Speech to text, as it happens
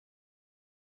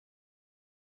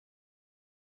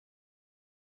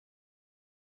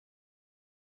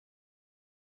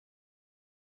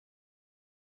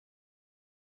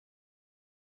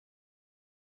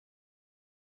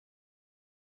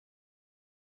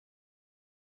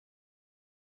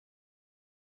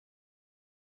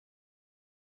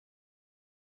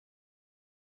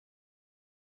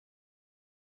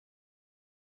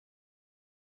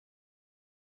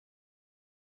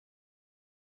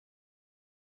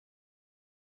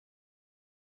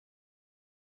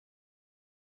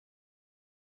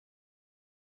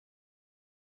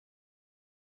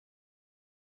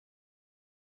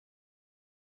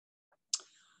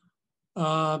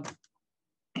Uh,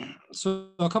 so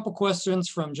a couple questions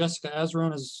from Jessica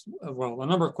Azron, a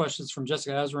number of questions from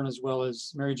Jessica Azron as well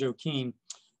as Mary Jo Keene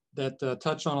that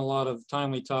touch on a lot of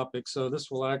timely topics. So this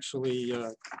will actually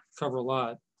cover a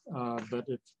lot. But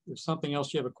if something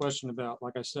else you have a question about,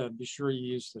 like I said, be sure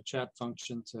you use the chat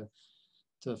function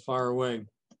to fire away.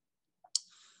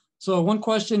 So one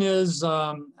question is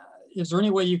there any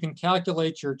way you can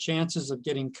calculate your chances of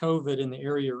getting COVID in the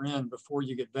area you're in before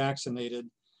you get vaccinated?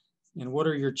 And what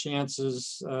are your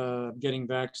chances of getting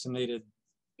vaccinated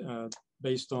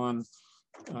based on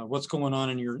what's going on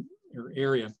in your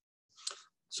area?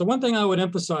 So one thing I would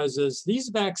emphasize is these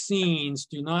vaccines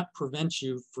do not prevent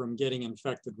you from getting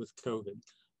infected with COVID.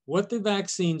 What the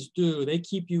vaccines do, they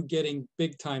keep you getting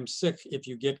big time sick if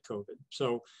you get COVID.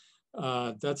 So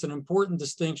that's an important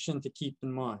distinction to keep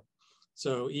in mind.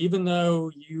 So even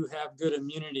though you have good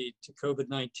immunity to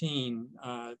COVID-19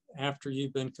 after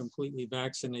you've been completely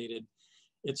vaccinated,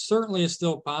 it certainly is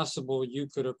still possible you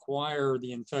could acquire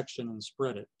the infection and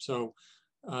spread it. So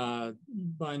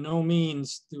by no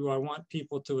means do I want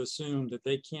people to assume that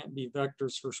they can't be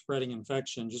vectors for spreading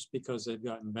infection just because they've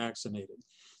gotten vaccinated.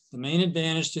 The main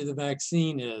advantage to the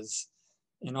vaccine is,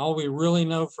 and all we really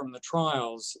know from the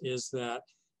trials, is that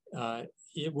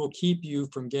it will keep you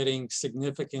from getting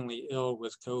significantly ill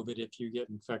with COVID if you get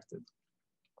infected.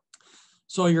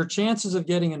 So your chances of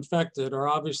getting infected are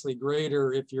obviously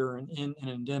greater if you're in an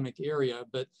endemic area,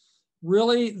 but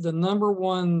really the number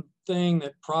one thing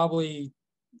that probably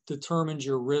determines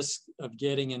your risk of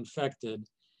getting infected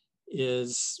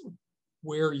is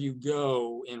where you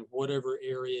go in whatever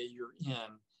area you're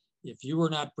in, if you are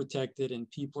not protected and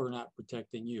people are not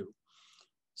protecting you.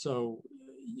 So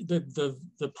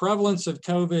the prevalence of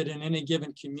COVID in any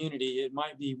given community, it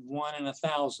might be 1 in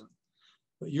 1,000,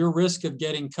 but your risk of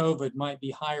getting COVID might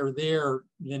be higher there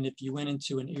than if you went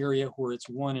into an area where it's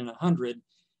 1 in 100,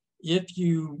 if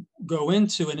you go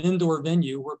into an indoor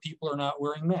venue where people are not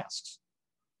wearing masks.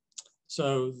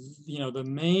 So, you know, the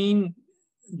main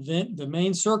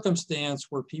circumstance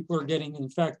where people are getting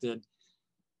infected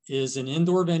is in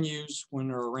indoor venues when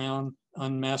they're around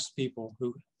unmasked people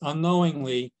who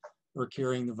unknowingly are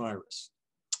carrying the virus.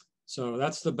 So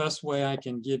that's the best way I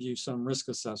can give you some risk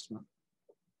assessment.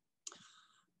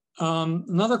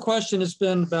 Another question has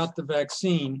been about the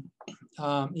vaccine.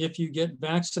 If you get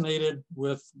vaccinated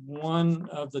with one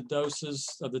of the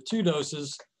doses, of the 2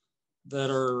 doses that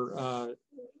are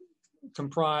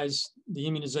comprise the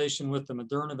immunization with the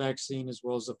Moderna vaccine as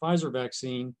well as the Pfizer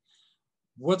vaccine,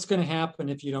 what's going to happen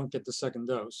if you don't get the 2nd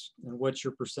dose, and what's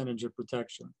your percentage of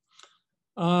protection?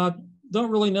 Don't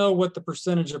really know what the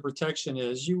percentage of protection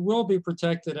is. You will be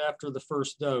protected after the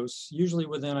 1st dose, usually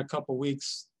within a couple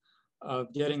weeks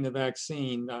of getting the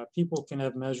vaccine. People can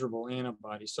have measurable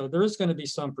antibodies, so there is going to be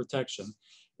some protection.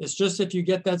 It's just if you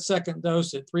get that 2nd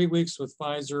dose at 3 weeks with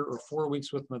Pfizer or 4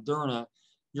 weeks with Moderna,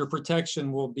 your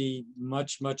protection will be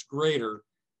much, much greater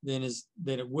than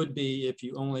it would be if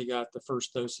you only got the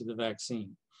 1st dose of the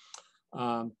vaccine.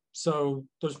 So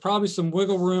there's probably some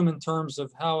wiggle room in terms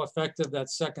of how effective that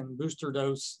 2nd booster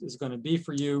dose is going to be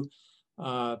for you.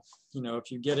 You know,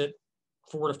 if you get it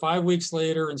 4 to 5 weeks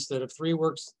later instead of 3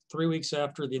 weeks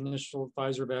after the initial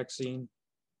Pfizer vaccine,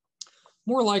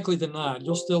 more likely than not,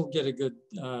 you'll still get a good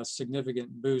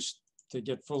significant boost to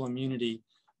get full immunity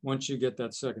once you get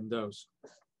that 2nd dose.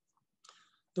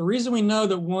 The reason we know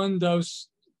that 1 dose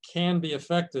can be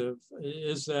effective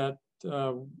is that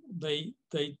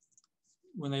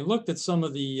when they looked at some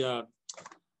of the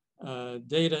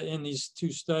data in these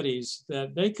 2 studies,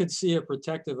 that they could see a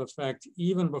protective effect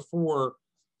even before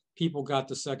people got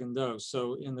the 2nd dose.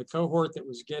 So in the cohort that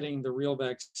was getting the real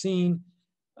vaccine,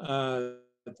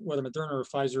 whether Moderna or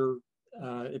Pfizer,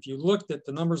 if you looked at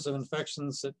the numbers of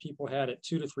infections that people had at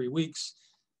 2 to 3 weeks,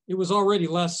 it was already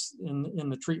less in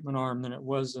the treatment arm than it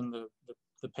was in the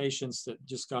patients that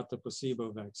just got the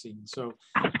placebo vaccine. So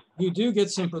you do get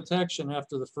some protection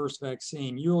after the 1st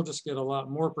vaccine. You'll just get a lot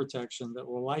more protection that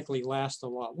will likely last a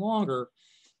lot longer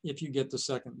if you get the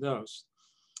 2nd dose.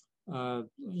 I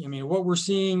mean, what we're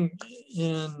seeing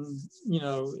in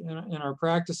our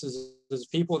practices is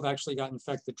people have actually got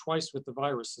infected twice with the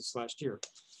virus this last year.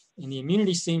 And the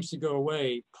immunity seems to go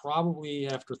away probably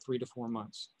after 3 to 4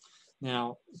 months.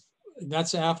 Now,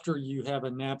 that's after you have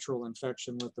a natural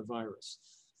infection with the virus.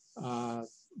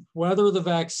 Whether the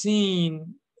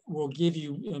vaccine will give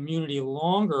you immunity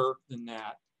longer than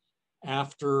that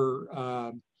after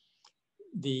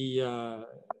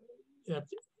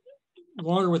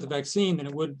longer with the vaccine than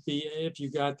it would be if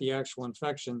you got the actual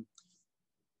infection,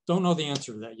 don't know the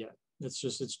answer to that yet.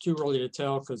 It's too early to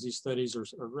tell because these studies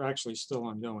are actually still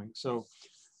ongoing. So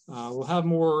We'll have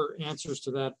more answers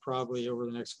to that probably over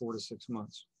the next 4 to 6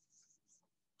 months.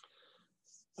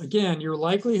 Again, your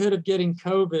likelihood of getting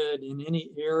COVID in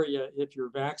any area if you're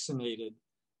vaccinated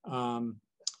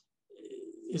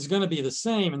is going to be the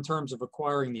same in terms of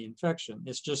acquiring the infection.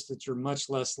 It's just that you're much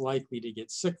less likely to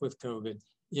get sick with COVID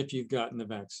if you've gotten the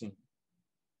vaccine.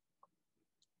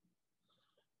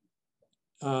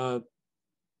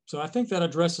 So I think that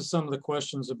addresses some of the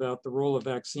questions about the role of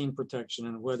vaccine protection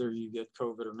and whether you get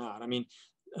COVID or not. I mean,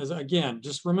 again,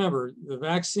 just remember, the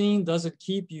vaccine doesn't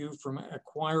keep you from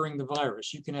acquiring the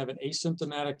virus. You can have an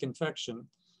asymptomatic infection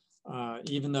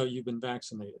even though you've been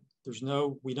vaccinated.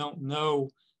 We don't know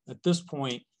at this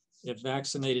point if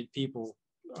vaccinated people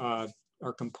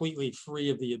are completely free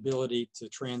of the ability to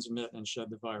transmit and shed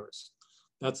the virus.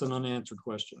 That's an unanswered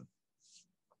question.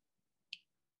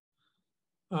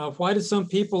 Why did some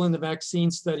people in the vaccine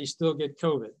study still get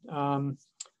COVID?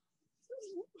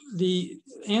 The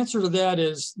answer to that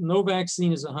is no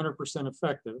vaccine is 100%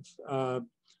 effective.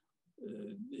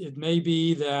 It may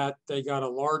be that they got a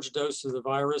large dose of the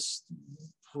virus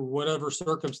for whatever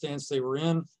circumstance they were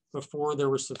in before there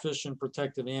were sufficient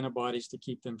protective antibodies to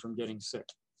keep them from getting sick,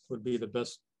 would be the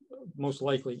most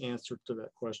likely answer to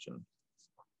that question.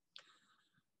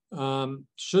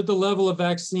 Should the level of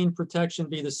vaccine protection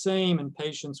be the same in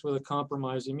patients with a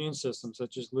compromised immune system,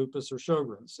 such as lupus or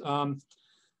Sjogren's?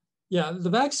 Yeah, the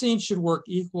vaccine should work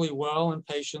equally well in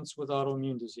patients with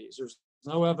autoimmune disease. There's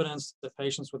no evidence that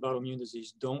patients with autoimmune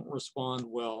disease don't respond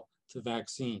well to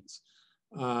vaccines.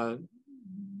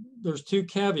 There's two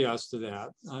caveats to that.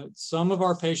 Some of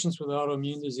our patients with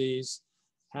autoimmune disease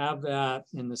have that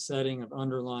in the setting of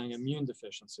underlying immune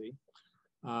deficiency.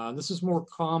 This is more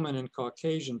common in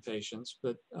Caucasian patients,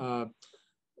 but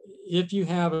if you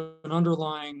have an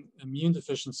underlying immune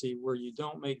deficiency where you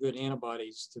don't make good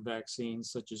antibodies to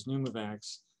vaccines, such as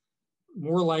Pneumovax,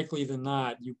 more likely than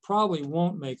not, you probably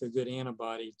won't make a good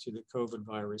antibody to the COVID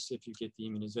virus if you get the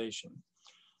immunization.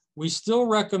 We still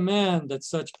recommend that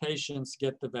such patients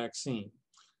get the vaccine.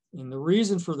 And the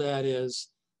reason for that is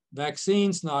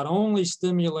vaccines not only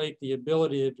stimulate the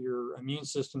ability of your immune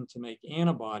system to make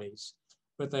antibodies,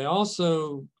 but they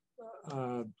also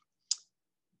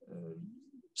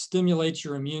stimulate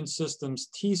your immune system's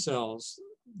T cells,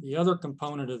 the other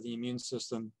component of the immune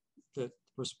system that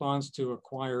responds to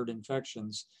acquired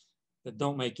infections that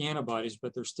don't make antibodies,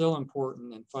 but they're still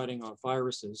important in fighting off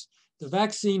viruses. The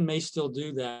vaccine may still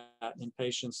do that in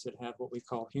patients that have what we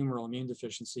call humoral immune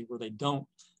deficiency, where they don't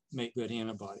make good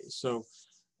antibodies. So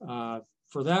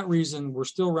for that reason, we're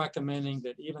still recommending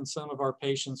that even some of our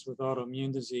patients with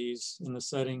autoimmune disease in the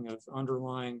setting of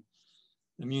underlying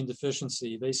immune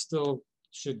deficiency, they still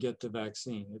should get the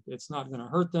vaccine. It's not going to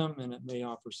hurt them, and it may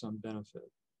offer some benefit.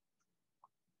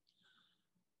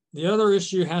 The other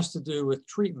issue has to do with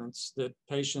treatments that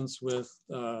patients with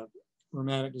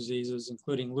rheumatic diseases,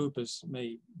 including lupus,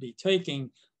 may be taking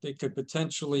that could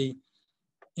potentially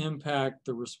impact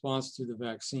the response to the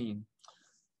vaccine.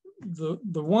 The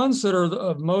ones that are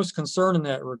of most concern in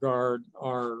that regard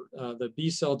are the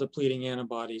B-cell depleting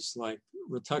antibodies like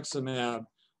rituximab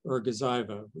or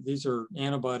Gazyva. These are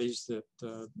antibodies that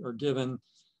are given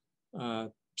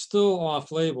still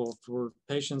off-label for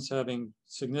patients having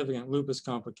significant lupus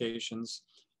complications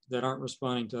that aren't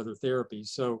responding to other therapies.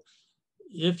 So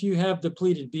if you have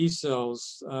depleted B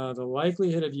cells, the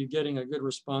likelihood of you getting a good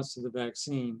response to the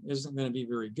vaccine isn't going to be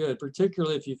very good,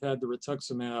 particularly if you've had the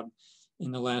rituximab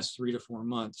in the last 3 to 4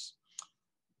 months.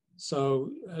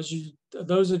 So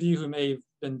those of you who may have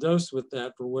been dosed with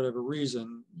that for whatever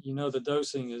reason, you know the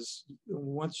dosing is,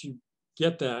 once you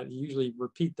get that, you usually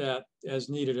repeat that as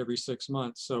needed every 6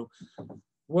 months. So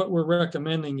what we're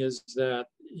recommending is that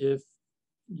if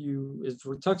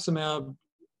rituximab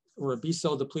or a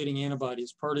B-cell depleting antibody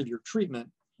is part of your treatment,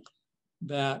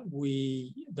 that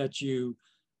you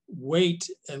wait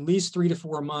at least 3 to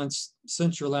 4 months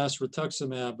since your last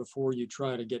rituximab before you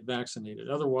try to get vaccinated.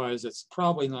 Otherwise, it's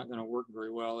probably not going to work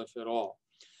very well, if at all.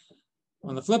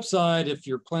 On the flip side, if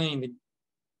you're planning to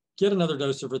get another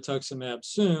dose of rituximab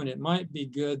soon, it might be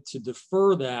good to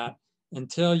defer that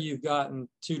until you've gotten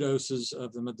 2 doses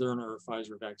of the Moderna or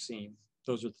Pfizer vaccine.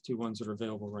 Those are the 2 ones that are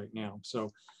available right now. So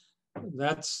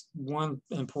that's one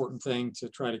important thing to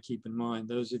try to keep in mind,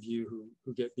 those of you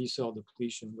who get B-cell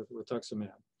depletion with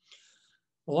rituximab.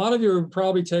 A lot of you are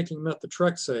probably taking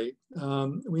methotrexate.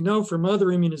 We know from other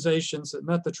immunizations that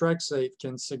methotrexate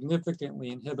can significantly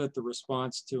inhibit the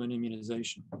response to an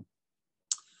immunization.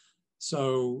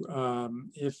 So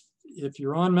if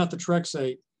you're on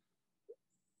methotrexate,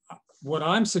 what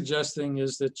I'm suggesting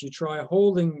is that you try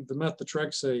holding the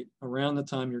methotrexate around the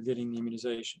time you're getting the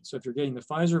immunization. So if you're getting the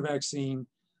Pfizer vaccine,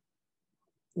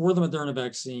 or the Moderna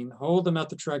vaccine, hold the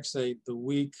methotrexate the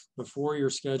week before you're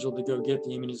scheduled to go get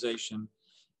the immunization.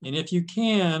 And if you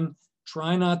can,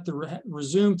 try not to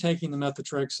resume taking the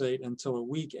methotrexate until a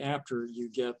week after you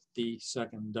get the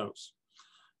second dose.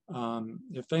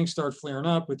 If things start flaring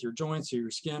up with your joints or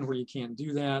your skin where you can't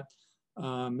do that,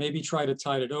 maybe try to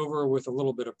tide it over with a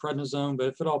little bit of prednisone, but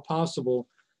if at all possible,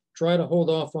 try to hold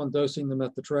off on dosing the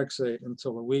methotrexate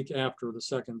until a week after the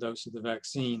second dose of the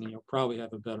vaccine, and you'll probably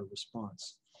have a better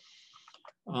response.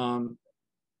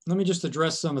 Let me just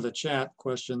address some of the chat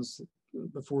questions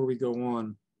before we go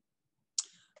on.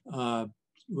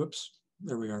 Whoops,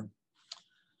 there we are.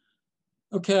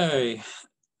 Okay.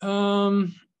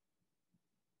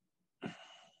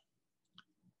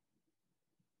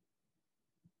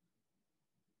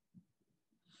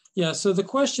 Yeah, so the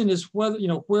question is whether,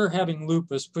 where having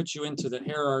lupus puts you into the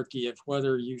hierarchy of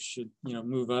whether you should,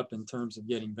 move up in terms of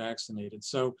getting vaccinated.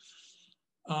 So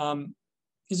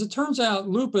as it turns out,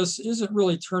 lupus isn't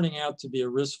really turning out to be a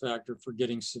risk factor for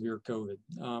getting severe COVID.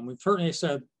 We've certainly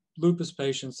said lupus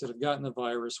patients that have gotten the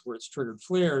virus where it's triggered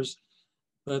flares,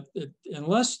 but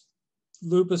unless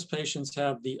lupus patients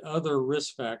have the other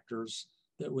risk factors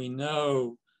that we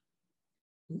know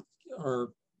are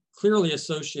clearly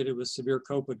associated with severe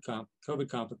COVID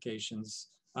complications,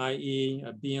 i.e.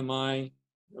 a BMI,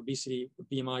 obesity,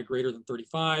 BMI greater than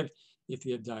 35, if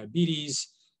you have diabetes,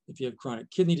 if you have chronic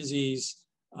kidney disease,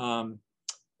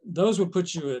 those would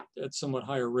put you at somewhat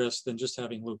higher risk than just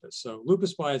having lupus. So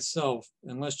lupus by itself,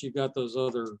 unless you've got those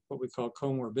other, what we call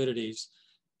comorbidities,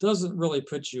 doesn't really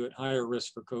put you at higher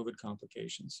risk for COVID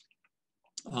complications.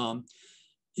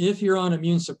 If you're on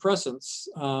immune suppressants,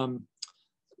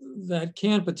 that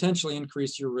can potentially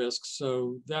increase your risk.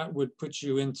 So that would put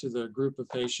you into the group of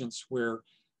patients where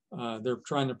they're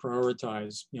trying to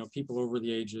prioritize, people over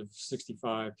the age of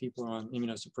 65, people on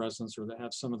immunosuppressants, or that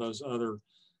have some of those other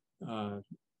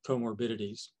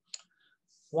comorbidities.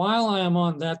 While I am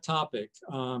on that topic,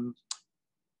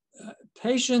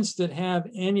 patients that have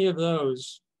any of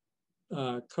those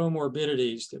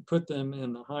comorbidities that put them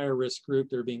in the higher risk group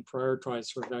that are being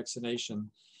prioritized for vaccination,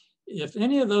 if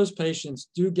any of those patients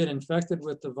do get infected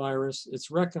with the virus,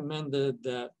 it's recommended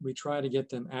that we try to get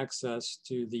them access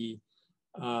to the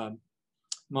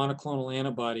monoclonal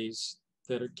antibodies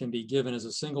that can be given as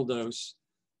a single dose,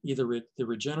 either the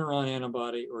Regeneron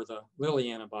antibody or the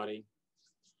Lilly antibody,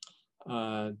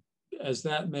 as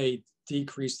that may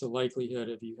decrease the likelihood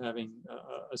of you having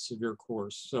a severe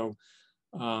course. So,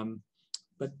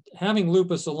 but having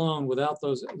lupus alone without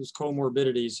those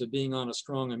comorbidities of being on a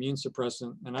strong immune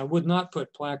suppressant, and I would not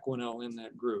put Plaquenil in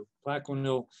that group.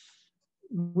 Plaquenil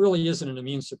really isn't an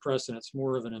immune suppressant, it's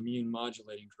more of an immune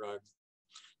modulating drug.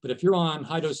 But if you're on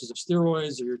high doses of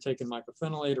steroids, or you're taking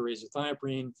mycophenolate or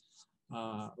azathioprine,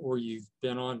 or if you've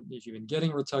been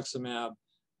getting rituximab,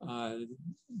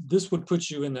 this would put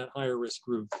you in that higher risk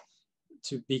group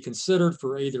to be considered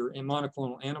for either a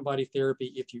monoclonal antibody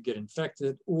therapy if you get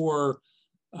infected, or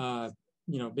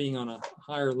being on a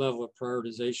higher level of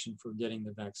prioritization for getting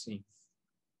the vaccine.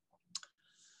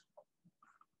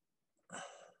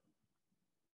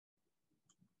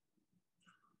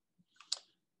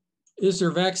 Is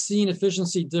there vaccine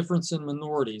efficiency difference in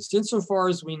minorities? Insofar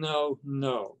as we know,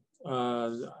 no.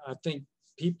 I think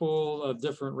people of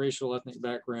different racial ethnic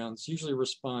backgrounds usually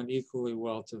respond equally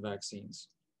well to vaccines.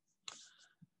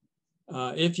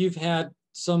 If you've had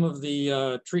some of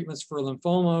the treatments for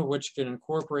lymphoma, which can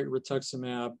incorporate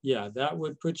rituximab, yeah, that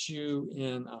would put you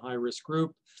in a high risk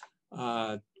group.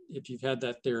 If you've had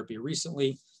that therapy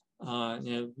recently,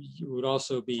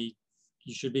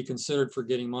 you should be considered for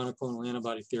getting monoclonal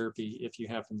antibody therapy if you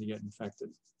happen to get infected.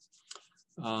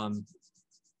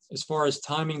 As far as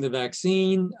timing the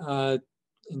vaccine,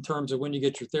 in terms of when you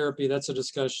get your therapy, that's a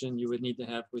discussion you would need to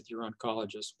have with your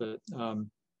oncologist. But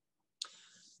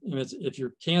if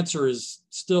your cancer is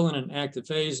still in an active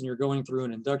phase and you're going through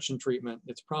an induction treatment,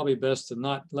 it's probably best to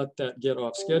not let that get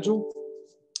off schedule,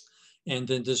 and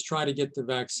then just try to get the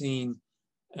vaccine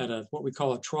at what we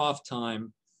call a trough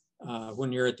time,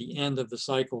 when you're at the end of the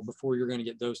cycle before you're going to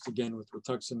get dosed again with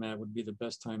rituximab would be the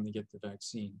best time to get the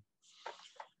vaccine.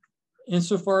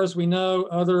 Insofar as we know,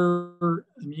 other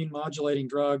immune modulating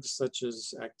drugs such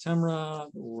as Actemra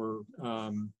or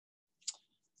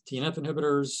TNF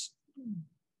inhibitors,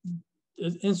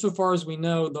 insofar as we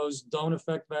know, those don't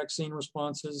affect vaccine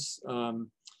responses.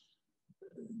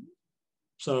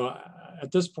 So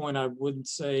at this point, I wouldn't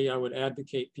say I would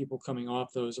advocate people coming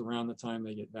off those around the time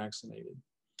they get vaccinated.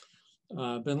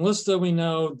 Benlysta, we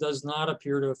know, does not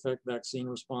appear to affect vaccine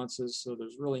responses, so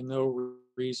there's really no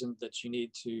reason that you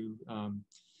need to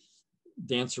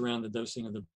dance around the dosing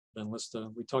of the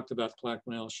Benlysta. We talked about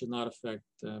Plaquenil should not affect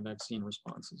vaccine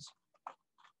responses.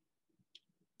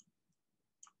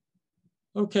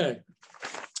 Okay,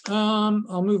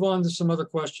 I'll move on to some other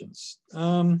questions.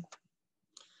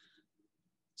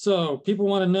 So people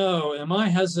want to know, am I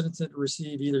hesitant to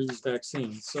receive either of these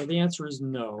vaccines? So the answer is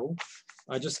no.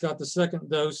 I just got the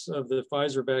second dose of the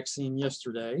Pfizer vaccine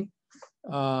yesterday.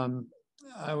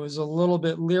 I was a little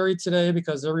bit leery today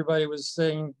because everybody was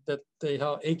saying that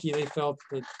how achy they felt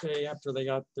the day after they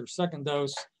got their second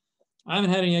dose. I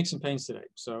haven't had any aches and pains today,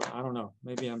 so I don't know.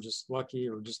 Maybe I'm just lucky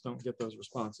or just don't get those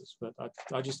responses. But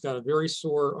I just got a very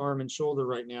sore arm and shoulder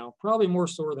right now, probably more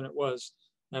sore than it was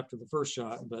after the first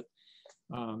shot, but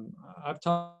I've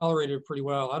tolerated it pretty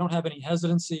well. I don't have any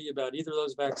hesitancy about either of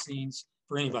those vaccines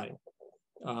for anybody.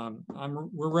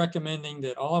 We're recommending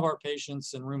that all of our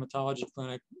patients in rheumatology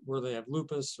clinic, where they have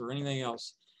lupus or anything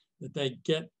else, that they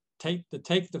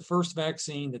take the first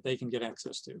vaccine that they can get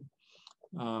access to.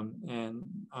 And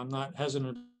I'm not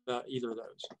hesitant about either of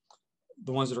those.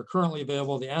 The ones that are currently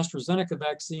available, the AstraZeneca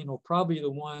vaccine will probably be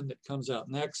the one that comes out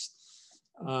next.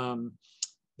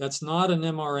 That's not an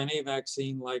mRNA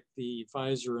vaccine like the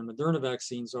Pfizer and Moderna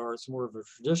vaccines are. It's more of a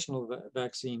traditional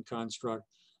vaccine construct.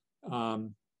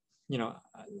 You know,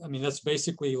 I mean, that's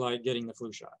basically like getting the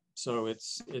flu shot. So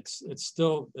it's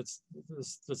still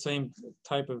the same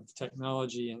type of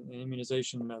technology and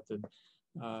immunization method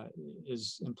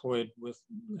is employed with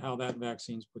how that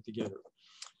vaccine is put together.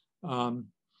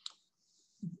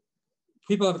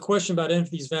 People have a question about if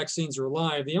these vaccines are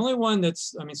live. The only one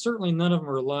that's, I mean, certainly none of them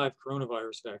are live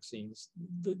coronavirus vaccines.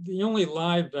 The only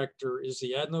live vector is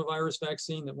the adenovirus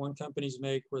vaccine that one companies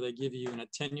make, where they give you an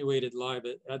attenuated live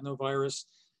adenovirus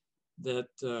that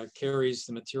carries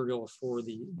the material for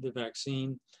the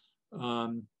vaccine.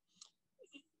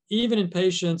 Even in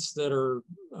patients that are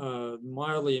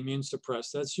mildly immune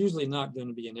suppressed, that's usually not going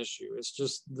to be an issue. It's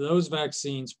just those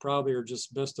vaccines probably are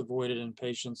just best avoided in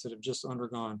patients that have just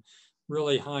undergone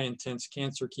really high intense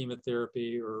cancer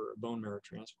chemotherapy or a bone marrow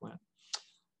transplant.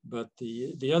 But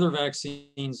the other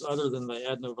vaccines, other than the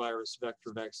adenovirus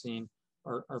vector vaccine,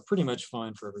 are pretty much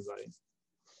fine for everybody.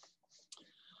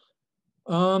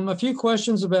 A few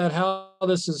questions about how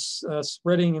this is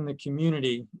spreading in the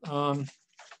community.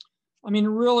 I mean,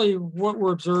 really what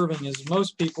we're observing is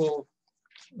most people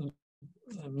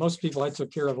I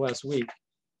took care of last week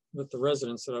with the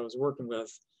residents that I was working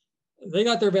with, they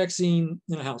got their vaccine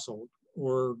in a household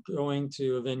or going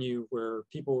to a venue where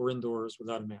people were indoors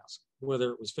without a mask,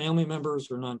 whether it was family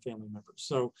members or non-family members.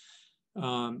 So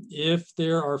if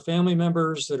there are family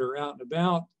members that are out and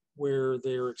about where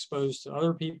they're exposed to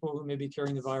other people who may be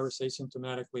carrying the virus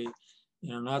asymptomatically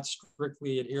and are not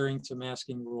strictly adhering to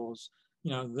masking rules,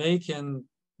 you know, they can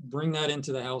bring that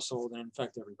into the household and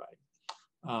infect everybody.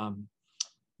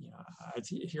 You know, I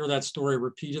hear that story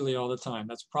repeatedly all the time.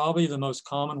 That's probably the most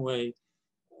common way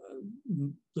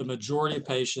the majority of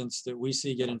patients that we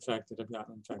see get infected have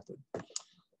gotten infected.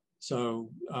 So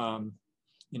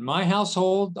in my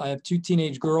household, I have two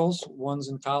teenage girls. One's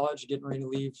in college, getting ready to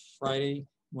leave Friday.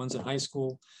 One's in high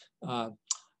school.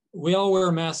 We all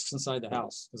wear masks inside the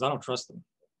house because I don't trust them.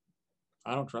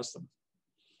 I don't trust them.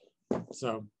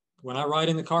 So when I ride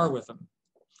in the car with them,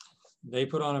 they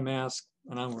put on a mask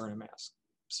and I'm wearing a mask.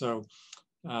 So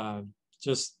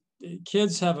just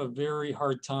kids have a very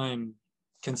hard time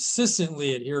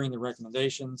consistently adhering to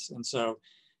recommendations. And so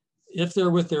if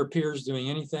they're with their peers doing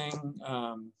anything,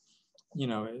 you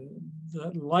know,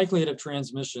 the likelihood of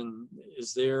transmission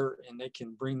is there, and they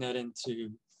can bring that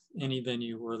into any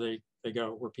venue where they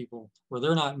go, where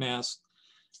they're not masked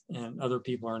and other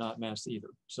people are not masked either.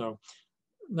 So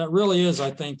that really is,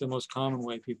 I think, the most common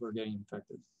way people are getting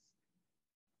infected.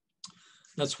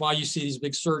 That's why you see these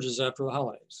big surges after the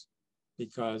holidays,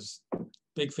 because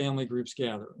big family groups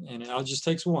gather, and it just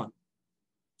takes one.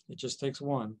 It just takes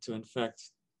one to infect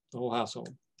the whole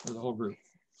household or the whole group.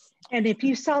 And if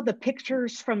you saw the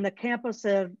pictures from the campus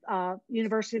of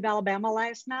University of Alabama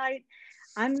last night,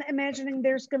 I'm imagining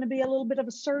there's going to be a little bit of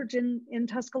a surge in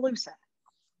Tuscaloosa.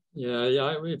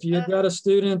 Yeah. If you've got a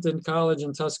student in college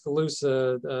in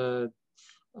Tuscaloosa,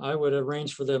 I would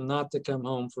arrange for them not to come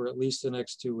home for at least the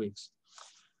next 2 weeks.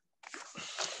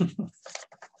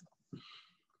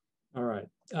 All right.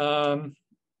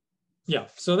 Yeah,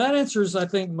 so that answers, I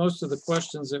think, most of the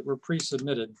questions that were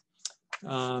pre-submitted.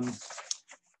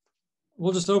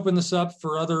 We'll just open this up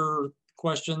for other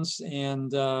questions,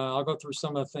 and I'll go through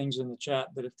some of the things in the chat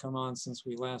that have come on since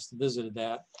we last visited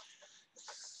that.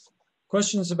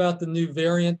 Questions about the new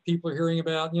variant people are hearing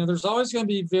about. You know, there's always going to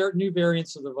be new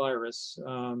variants of the virus.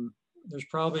 There's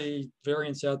probably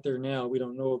variants out there now we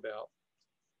don't know about.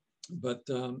 But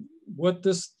what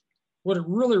this what it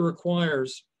really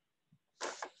requires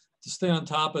to stay on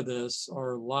top of this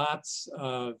are lots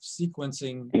of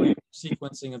sequencing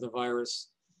of the virus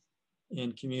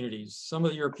in communities. Some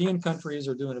of the European countries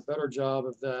are doing a better job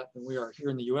of that than we are here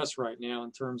in the US right now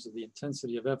in terms of the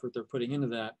intensity of effort they're putting into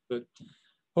that. But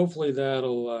hopefully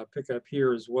that'll pick up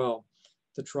here as well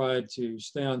to try to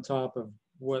stay on top of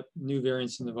what new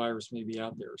variants in the virus may be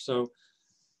out there. So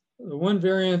the one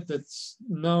variant that's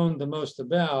known the most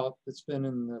about, that's been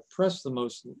in the press the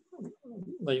most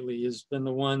lately, has been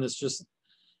the one that's just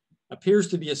appears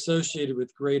to be associated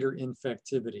with greater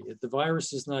infectivity. The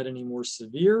virus is not any more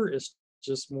severe, it's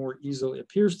just more easily,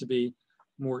 appears to be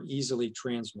more easily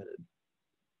transmitted.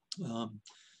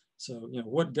 So, you know,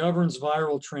 what governs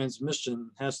viral transmission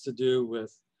has to do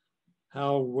with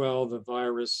how well the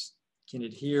virus can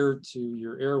adhere to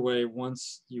your airway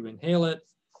once you inhale it,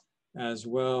 as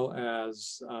well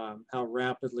as how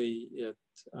rapidly it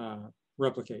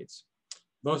replicates.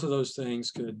 Both of those things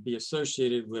could be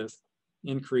associated with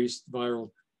increased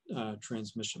viral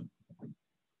transmission.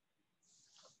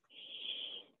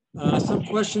 Some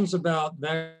questions about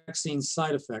vaccine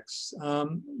side effects.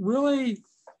 Really,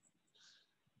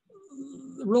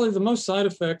 the most side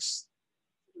effects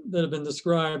that have been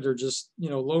described are just, you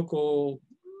know, local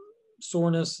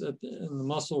soreness in the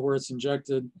muscle where it's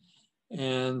injected,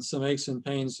 and some aches and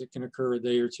pains that can occur a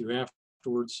day or two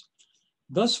afterwards.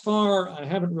 Thus far, I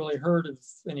haven't really heard of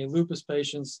any lupus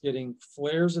patients getting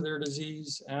flares of their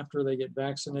disease after they get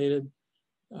vaccinated.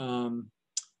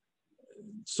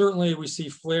 Certainly, we see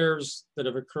flares that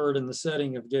have occurred in the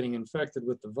setting of getting infected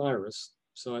with the virus.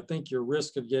 So I think your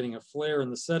risk of getting a flare in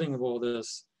the setting of all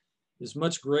this is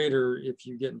much greater if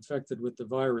you get infected with the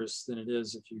virus than it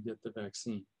is if you get the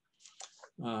vaccine.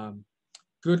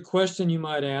 Good question you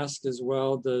might ask as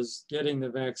well, does getting the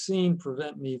vaccine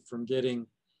prevent me from getting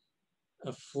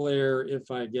a flare if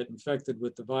I get infected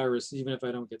with the virus, even if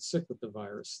I don't get sick with the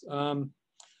virus?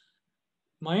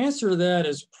 My answer to that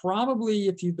is probably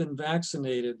if you've been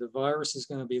vaccinated, the virus is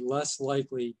going to be less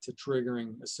likely to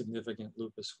triggering a significant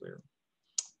lupus flare.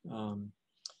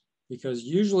 Because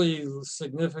usually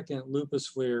significant lupus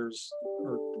flares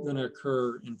are going to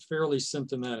occur in fairly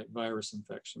symptomatic virus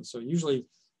infections. So usually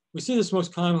we see this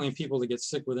most commonly in people that get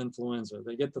sick with influenza.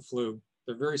 They get the flu,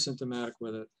 they're very symptomatic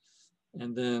with it.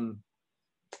 And then,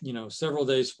 you know, several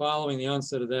days following the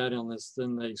onset of that illness,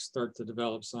 then they start to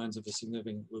develop signs of a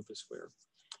significant lupus flare.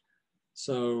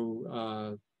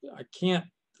 So I can't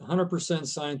 100%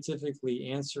 scientifically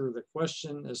answer the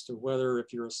question as to whether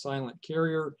if you're a silent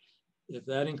carrier, if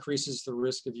that increases the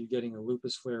risk of you getting a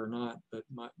lupus flare or not. But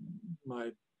my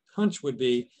hunch would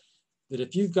be that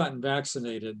if you've gotten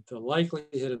vaccinated, the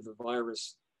likelihood of the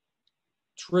virus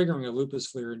triggering a lupus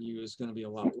flare in you is going to be a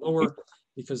lot lower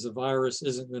because the virus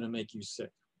isn't going to make you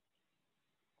sick.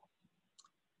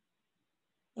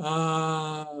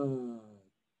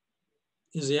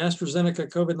 Is the AstraZeneca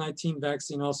COVID-19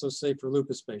 vaccine also safe for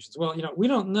lupus patients? Well, you know, we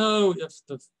don't know if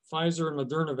the Pfizer and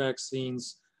Moderna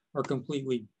vaccines are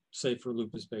completely safe for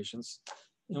lupus patients.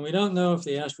 And we don't know if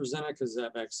the AstraZeneca's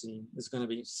vaccine is going to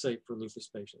be safe for lupus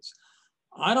patients.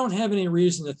 I don't have any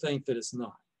reason to think that it's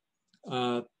not.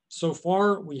 So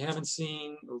far, we haven't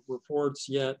seen reports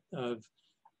yet of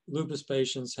lupus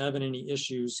patients having any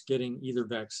issues getting either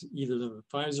the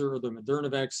Pfizer or the Moderna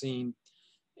vaccine.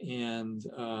 And,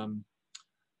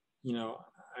 you know,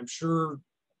 I'm sure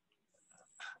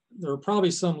there are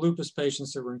probably some lupus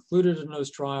patients that were included in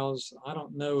those trials. I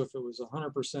don't know if it was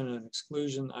 100% an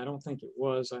exclusion. I don't think it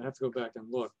was. I have to go back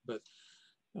and look. But,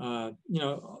 you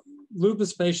know,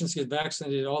 lupus patients get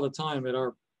vaccinated all the time at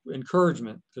our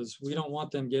encouragement because we don't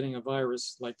want them getting a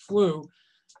virus like flu,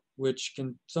 which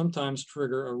can sometimes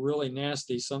trigger a really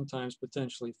nasty, sometimes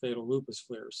potentially fatal lupus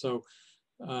flare. So,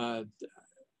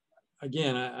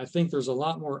 again, I think there's a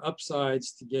lot more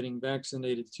upsides to getting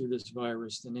vaccinated to this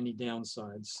virus than any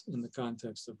downsides in the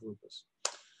context of lupus.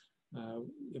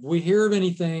 If we hear of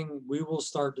anything, we will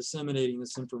start disseminating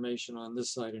this information on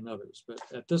this site and others. But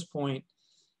at this point,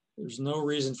 there's no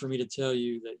reason for me to tell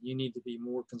you that you need to be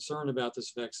more concerned about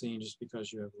this vaccine just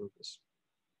because you have lupus.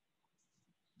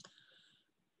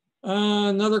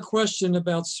 Another question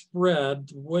about spread.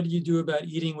 What do you do about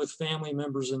eating with family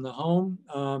members in the home?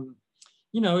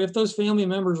 You know, if those family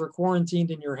members are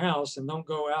quarantined in your house and don't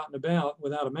go out and about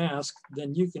without a mask,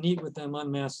 then you can eat with them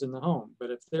unmasked in the home.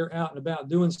 But if they're out and about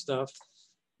doing stuff,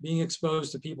 being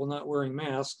exposed to people not wearing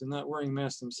masks and not wearing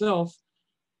masks themselves,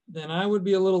 then I would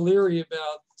be a little leery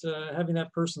about having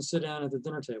that person sit down at the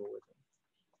dinner table with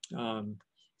them.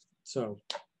 So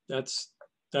that's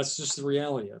just the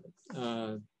reality of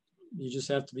it. You just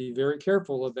have to be very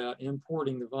careful about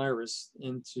importing the virus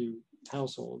into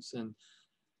households. And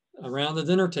around the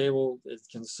dinner table, it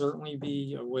can certainly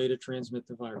be a way to transmit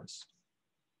the virus,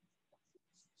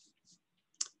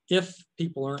 if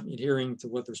people aren't adhering to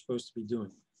what they're supposed to be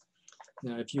doing.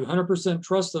 Now, if you 100%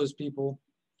 trust those people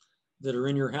that are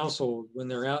in your household when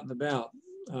they're out and about,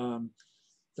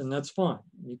 then that's fine.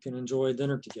 You can enjoy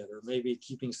dinner together, maybe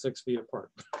keeping 6 feet apart.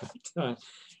 But,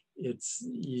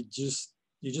 you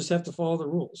just have to follow the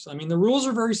rules. I mean, the rules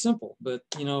are very simple, but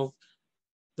you know,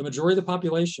 the majority of the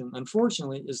population,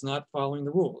 unfortunately, is not following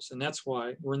the rules, and that's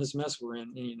why we're in this mess we're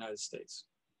in the United States.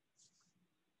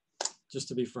 Just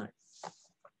to be frank.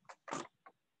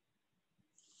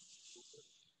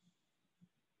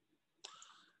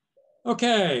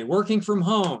 Okay, working from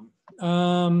home.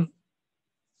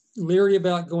 Leery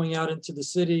about going out into the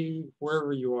city,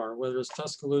 wherever you are, whether it's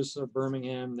Tuscaloosa,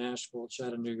 Birmingham, Nashville,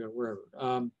 Chattanooga, wherever.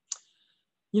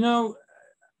 You know,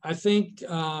 I think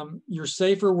you're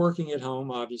safer working at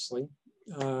home, obviously,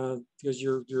 because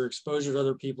your exposure to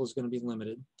other people is going to be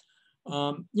limited.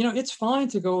 You know, it's fine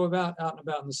to go out and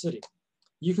about in the city.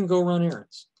 You can go run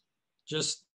errands.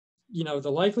 Just, you know,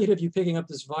 the likelihood of you picking up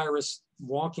this virus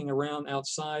walking around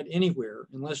outside anywhere,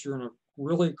 unless you're in a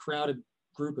really crowded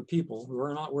group of people who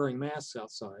are not wearing masks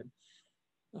outside,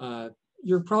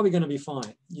 you're probably going to be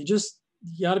fine. You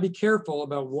got to be careful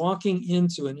about walking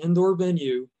into an indoor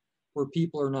venue where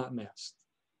people are not masked.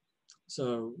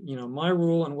 So, you know, my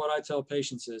rule and what I tell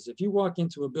patients is, if you walk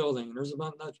into a building and there's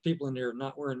about enough people in there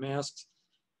not wearing masks,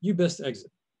 you best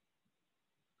exit.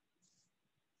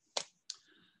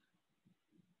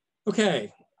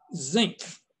 Okay, zinc.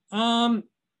 You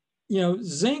know,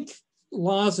 zinc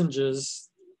lozenges,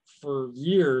 for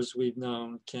years we've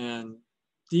known, can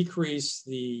decrease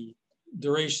the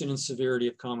duration and severity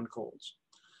of common colds,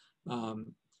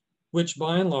 which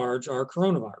by and large are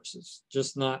coronaviruses,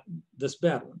 just not this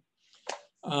bad one.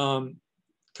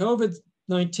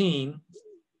 COVID-19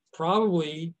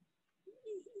 probably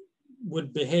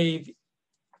would behave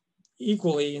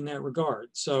equally in that regard.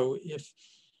 So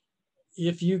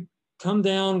if you come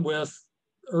down with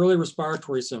early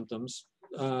respiratory symptoms,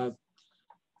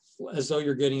 as though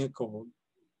you're getting a cold,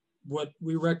 what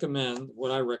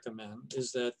I recommend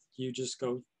is that you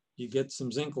get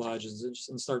some zinc lozenges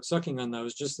and start sucking on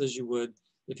those, just as you would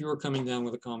if you were coming down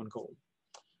with a common cold.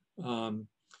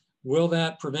 Will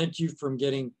that prevent you from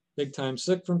getting big time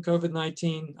sick from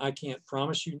COVID-19? I can't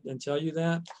promise you and tell you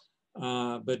that,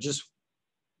 but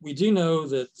we do know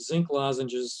that zinc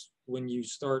lozenges, when you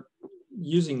start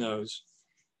using those,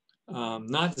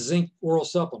 not zinc oral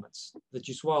supplements that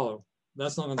you swallow,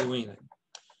 that's not going to do anything.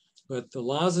 But the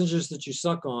lozenges that you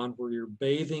suck on, where you're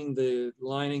bathing the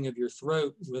lining of your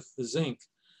throat with the zinc,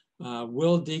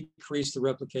 will decrease the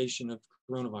replication of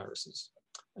coronaviruses.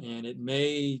 And it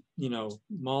may, you know,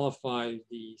 mollify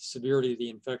the severity of the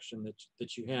infection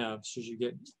that you have,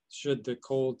 should the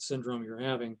cold syndrome you're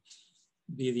having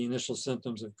be the initial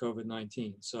symptoms of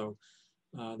COVID-19. So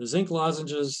the zinc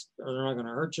lozenges are not going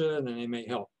to hurt you, and then they may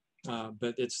help.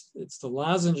 But it's the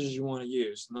lozenges you want to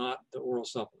use, not the oral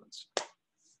supplements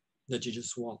that you just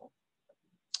swallow.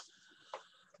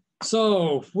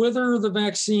 So whether the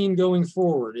vaccine going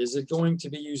forward, is it going to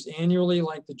be used annually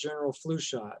like the general flu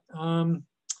shot?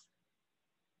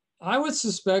 I would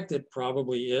suspect it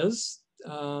probably is.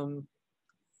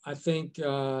 I think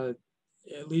at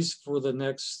least for the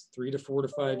next 3 to 4 to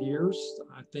 5 years,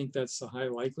 I think that's a high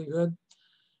likelihood.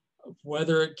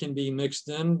 Whether it can be mixed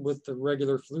in with the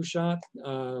regular flu shot,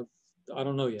 I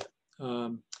don't know yet.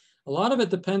 A lot of it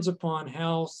depends upon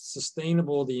how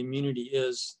sustainable the immunity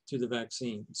is to the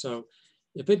vaccine. So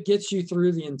if it gets you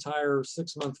through the entire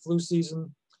 6-month flu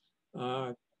season,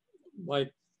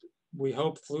 like we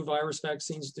hope flu virus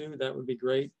vaccines do, that would be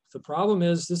great. The problem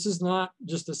is, this is not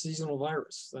just a seasonal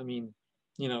virus. I mean,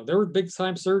 you know, there were big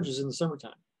time surges in the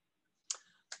summertime.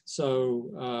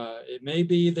 So it may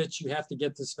be that you have to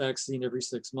get this vaccine every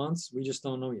 6 months. We just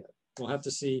don't know yet. We'll have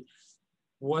to see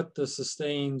what the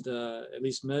sustained, at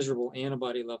least measurable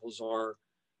antibody levels are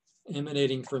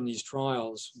emanating from these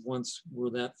trials once we're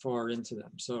that far into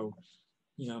them. So,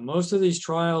 you know, most of these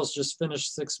trials just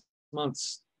finished 6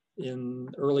 months in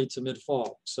early to mid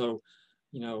fall. So,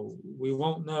 you know, we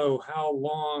won't know how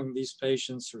long these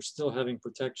patients are still having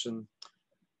protection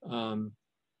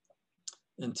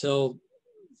until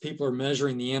people are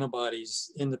measuring the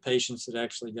antibodies in the patients that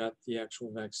actually got the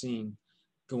actual vaccine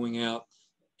going out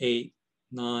 8,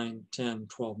 9, 10,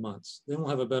 12 months. Then we'll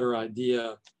have a better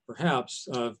idea, perhaps,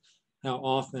 of how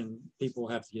often people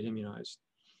have to get immunized.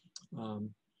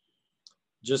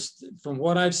 Just from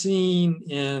what I've seen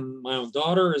in my own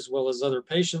daughter, as well as other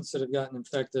patients that have gotten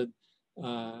infected,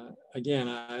 again,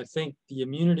 I think the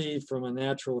immunity from a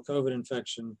natural COVID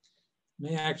infection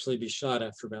may actually be shot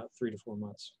after about 3 to 4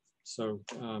 months. So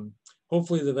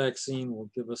hopefully the vaccine will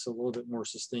give us a little bit more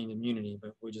sustained immunity,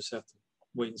 but we just have to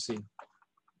wait and see.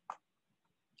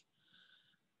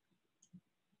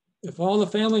 If all the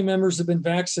family members have been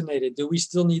vaccinated, do we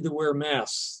still need to wear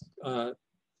masks,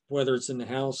 whether it's in the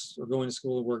house or going to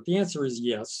school or work? The answer is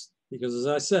yes, because as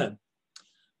I said,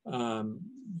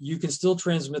 you can still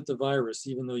transmit the virus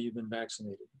even though you've been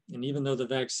vaccinated. And even though the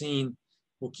vaccine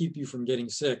will keep you from getting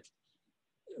sick,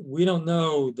 we don't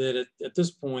know that at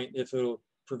this point if it'll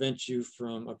prevent you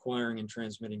from acquiring and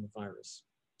transmitting the virus.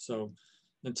 So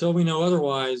until we know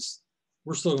otherwise,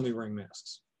 we're still going to be wearing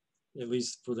masks, at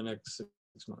least for the next 6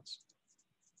 months.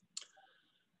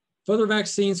 If other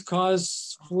vaccines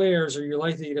cause flares, are you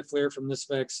likely to get a flare from this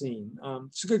vaccine?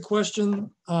 It's a good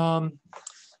question.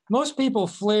 Most people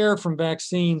flare from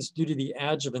vaccines due to the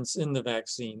adjuvants in the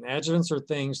vaccine. Adjuvants are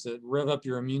things that rev up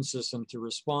your immune system to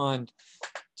respond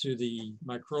to the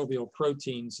microbial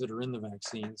proteins that are in the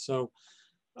vaccine. So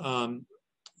the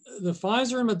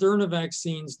Pfizer and Moderna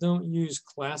vaccines don't use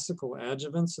classical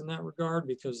adjuvants in that regard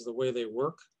because of the way they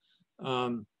work.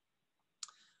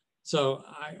 So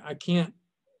I can't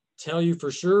tell you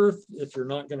for sure if you're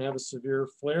not going to have a severe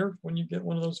flare when you get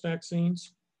one of those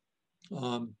vaccines.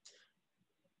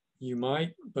 You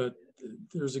might, but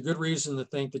there's a good reason to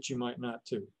think that you might not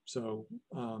too. So,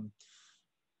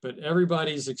 but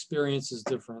everybody's experience is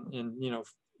different, and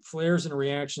flares and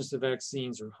reactions to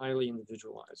vaccines are highly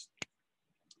individualized.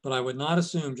 But I would not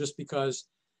assume just because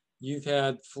you've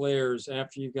had flares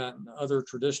after you've gotten other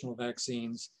traditional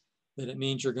vaccines that it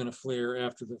means you're going to flare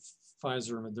after the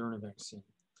Pfizer or Moderna vaccine,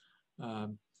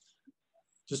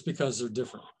 just because they're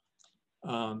different.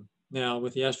 Now,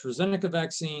 with the AstraZeneca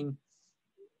vaccine,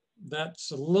 that's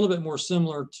a little bit more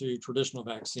similar to traditional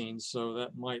vaccines, so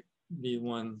that might be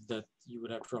one that you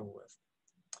would have trouble with.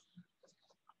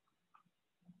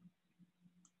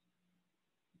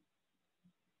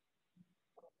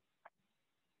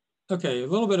 Okay, a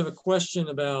little bit of a question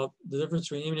about the difference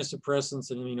between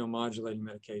immunosuppressants and immunomodulating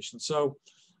medications. So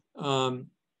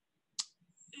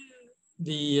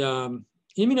the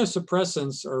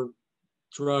immunosuppressants are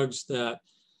drugs that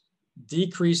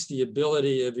decrease the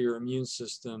ability of your immune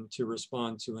system to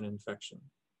respond to an infection.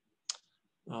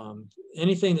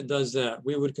 Anything that does that,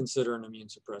 we would consider an immune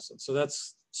suppressant. So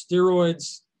that's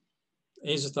steroids,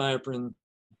 azathioprine,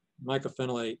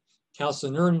 mycophenolate,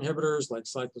 calcineurin inhibitors like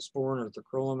cyclosporin or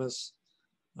tacrolimus,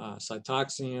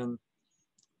 Cytoxan.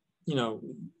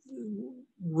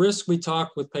 Risk we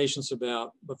talk with patients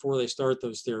about before they start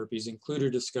those therapies include a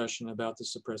discussion about the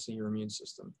suppressing your immune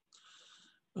system.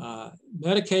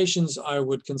 Medications I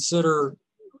would consider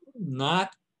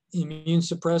not immune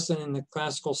suppressant in the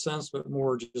classical sense, but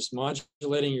more just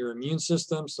modulating your immune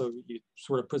system. So it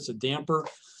sort of puts a damper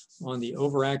on the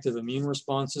overactive immune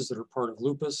responses that are part of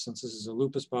lupus. Since this is a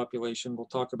lupus population, we'll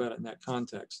talk about it in that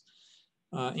context.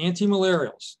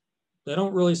 Antimalarials, they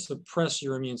don't really suppress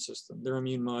your immune system. They're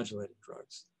immune modulating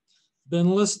drugs.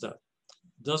 Benlysta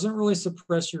doesn't really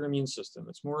suppress your immune system.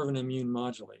 It's more of an immune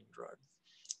modulating drug.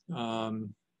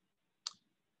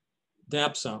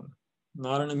 Dapsone,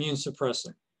 not an immune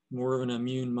suppressant, more of an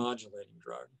immune modulating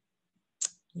drug.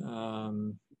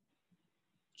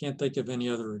 Can't think of any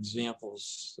other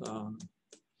examples.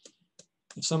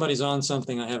 If somebody's on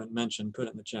something I haven't mentioned, put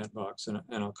it in the chat box and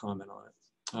I'll comment on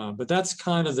it. But that's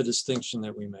kind of the distinction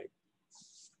that we make.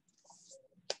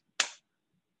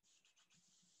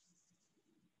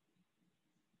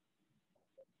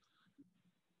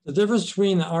 The difference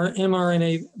between our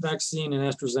mRNA vaccine and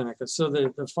AstraZeneca. So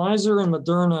the Pfizer and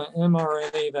Moderna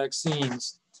mRNA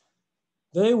vaccines,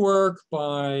 they work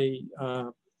by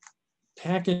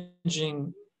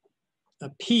packaging a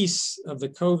piece of the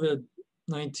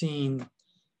COVID-19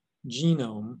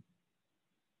 genome,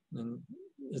 and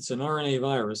it's an RNA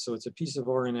virus, so it's a piece of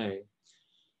RNA,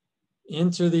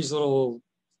 into these little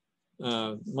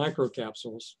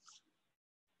microcapsules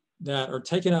that are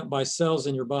taken up by cells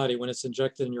in your body when it's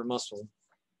injected in your muscle.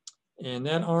 And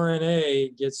that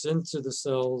RNA gets into the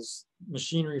cell's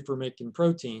machinery for making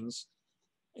proteins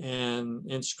and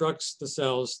instructs the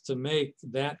cells to make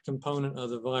that component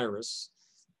of the virus,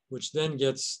 which then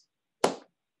gets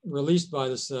released by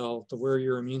the cell to where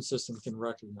your immune system can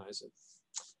recognize it.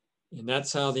 And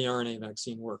that's how the RNA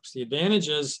vaccine works. The advantage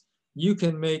is you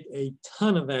can make a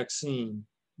ton of vaccine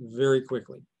very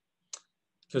quickly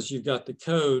because you've got the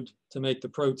code to make the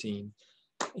protein.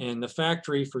 And the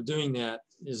factory for doing that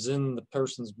is in the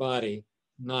person's body,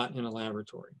 not in a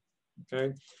laboratory,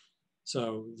 okay?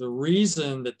 So the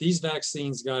reason that these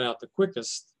vaccines got out the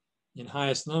quickest in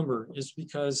highest number is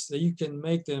because you can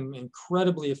make them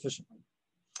incredibly efficiently.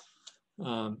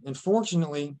 And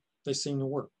fortunately, they seem to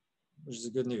work, which is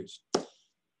the good news.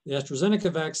 The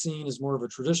AstraZeneca vaccine is more of a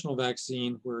traditional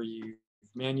vaccine where you've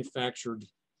manufactured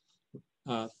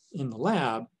in the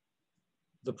lab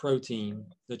the protein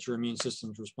that your immune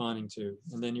system is responding to,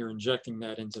 and then you're injecting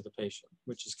that into the patient,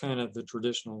 which is kind of the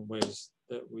traditional ways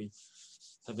that we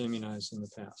have immunized in the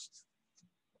past.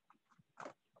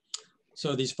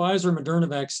 So these Pfizer Moderna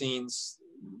vaccines,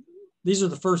 these are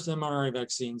the first mRNA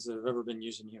vaccines that have ever been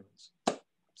used in humans.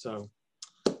 So,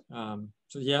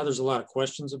 so yeah, there's a lot of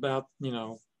questions about,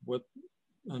 what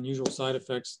unusual side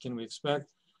effects can we expect?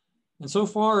 And so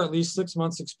far, at least 6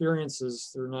 months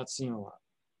experiences, they're not seeing a lot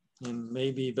and may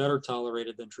be better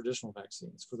tolerated than traditional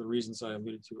vaccines for the reasons I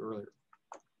alluded to earlier.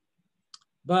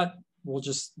 But we'll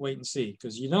just wait and see,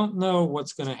 because you don't know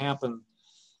what's going to happen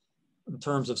in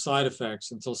terms of side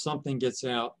effects until something gets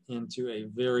out into a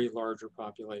very larger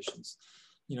populations.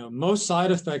 Most side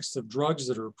effects of drugs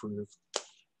that are approved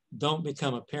don't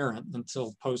become apparent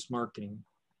until post-marketing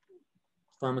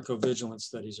pharmacovigilance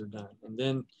studies are done.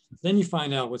 And then you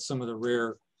find out what some of the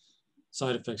rare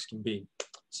side effects can be.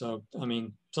 So, I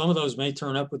mean, some of those may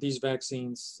turn up with these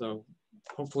vaccines, so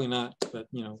hopefully not, but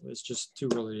it's just too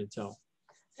early to tell.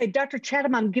 Hey, Dr.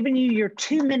 Chatham, I'm giving you your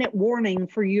 2-minute warning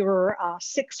for your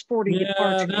 6:40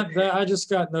 departure. Yeah, I just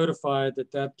got notified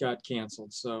that got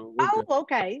canceled, so we're good.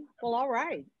 Okay. Well, all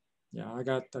right. Yeah,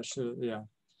 yeah.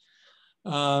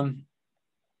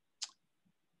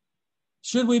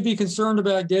 Should we be concerned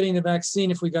about getting the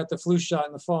vaccine if we got the flu shot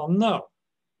in the fall? No,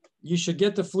 you should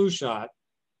get the flu shot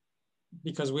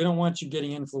because we don't want you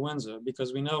getting influenza,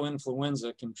 because we know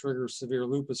influenza can trigger severe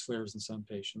lupus flares in some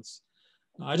patients.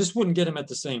 I just wouldn't get them at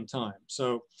the same time.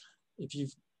 So if you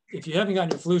haven't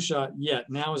gotten your flu shot yet,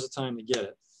 now is the time to get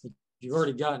it. If you've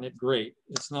already gotten it, great.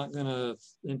 It's not going to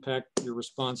impact your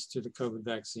response to the COVID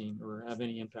vaccine or have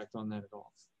any impact on that at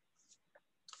all.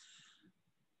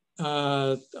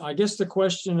 I guess the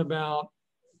question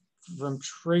from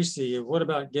Tracy, what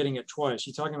about getting it twice?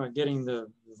 You talking about getting the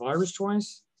virus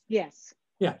twice? Yes.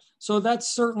 Yeah, so that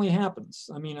certainly happens.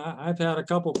 I mean, I've had a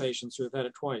couple patients who have had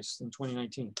it twice in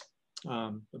 2019,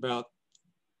 about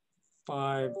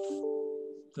 5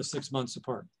 to 6 months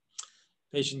apart.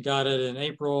 Patient got it in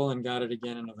April and got it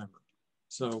again in November.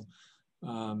 So,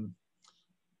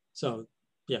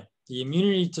 yeah, the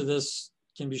immunity to this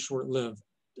can be short-lived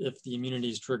if the immunity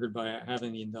is triggered by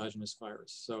having the endogenous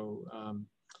virus. So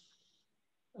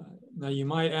now you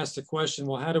might ask the question,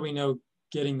 well, how do we know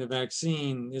getting the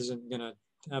vaccine isn't going to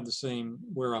have the same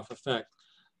wear-off effect?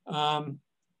 You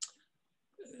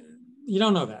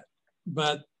don't know that,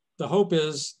 but the hope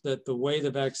is that the way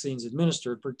the vaccine's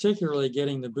administered, particularly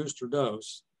getting the booster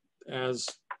dose, as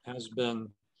has been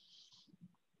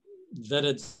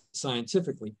vetted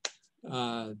scientifically,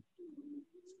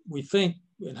 we think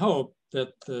and hope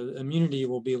that the immunity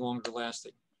will be longer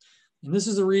lasting. And this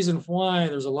is the reason why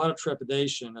there's a lot of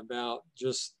trepidation about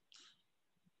just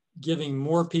giving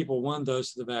more people 1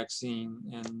 dose of the vaccine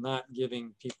and not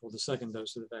giving people the 2nd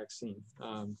dose of the vaccine.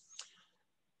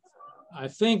 I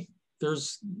think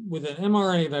with an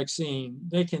mRNA vaccine,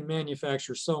 they can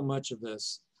manufacture so much of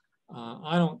this.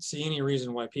 I don't see any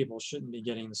reason why people shouldn't be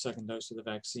getting the 2nd dose of the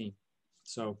vaccine.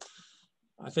 So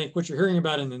I think what you're hearing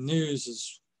about in the news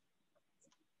is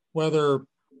whether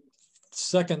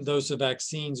 2nd dose of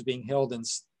vaccines being held in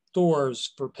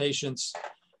stores for patients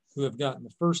who have gotten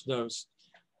the 1st dose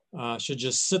should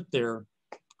just sit there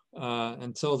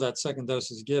until that 2nd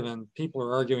dose is given. People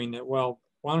are arguing that, well,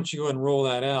 why don't you go ahead and roll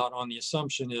that out on the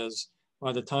assumption is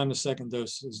by the time the 2nd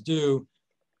dose is due,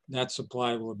 that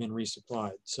supply will have been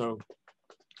resupplied. So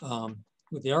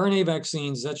with the RNA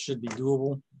vaccines, that should be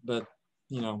doable, but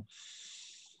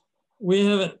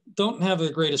we don't have the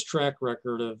greatest track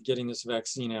record of getting this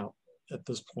vaccine out at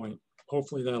this point.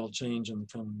 Hopefully that'll change in the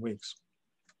coming weeks.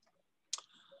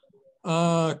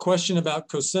 Question about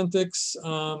Cosentyx.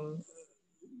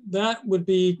 That would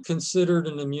be considered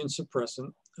an immune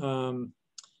suppressant.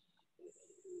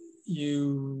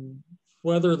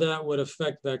 Whether that would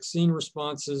affect vaccine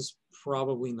responses,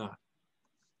 probably not.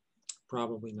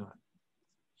 Probably not.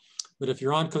 But if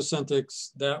you're on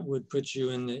Cosentyx, that would put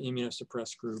you in the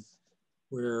immunosuppressed group,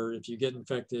 where if you get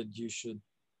infected, you should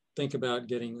think about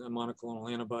getting a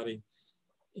monoclonal antibody,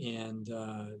 and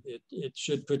it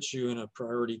should put you in a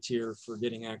priority tier for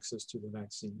getting access to the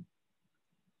vaccine.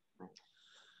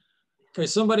 Okay,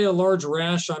 somebody a large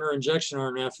rash on her injection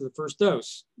arm after the 1st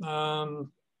dose.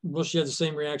 Will she have the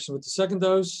same reaction with the 2nd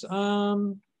dose?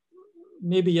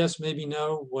 Maybe yes, maybe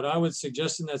no. What I would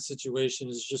suggest in that situation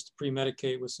is just to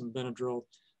pre-medicate with some Benadryl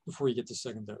before you get the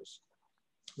second dose,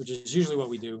 which is usually what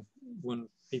we do when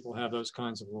people have those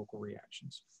kinds of local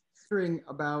reactions.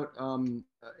 About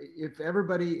if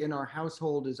everybody in our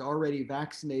household is already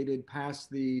vaccinated past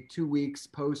the 2 weeks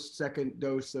post second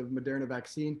dose of Moderna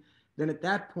vaccine, then at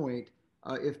that point,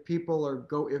 if people are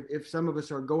if some of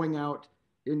us are going out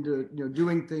into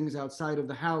doing things outside of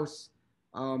the house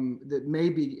that may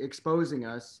be exposing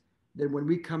us, then when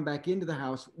we come back into the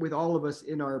house with all of us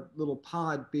in our little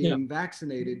pod being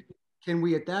vaccinated, can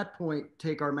we at that point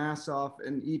take our masks off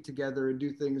and eat together and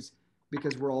do things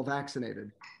because we're all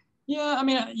vaccinated? Yeah, I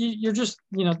mean, you're just,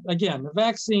 again, the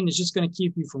vaccine is just going to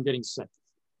keep you from getting sick.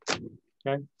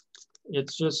 Okay,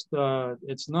 it's just,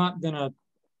 it's not going to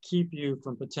keep you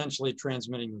from potentially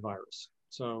transmitting the virus.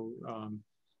 So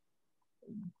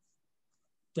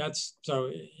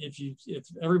if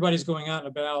everybody's going out and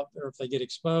about, or if they get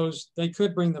exposed, they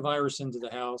could bring the virus into the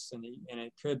house, and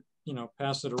it could,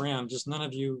 pass it around. Just none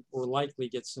of you will likely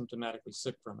get symptomatically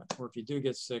sick from it, or if you do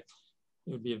get sick,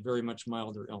 it would be a very much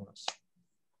milder illness.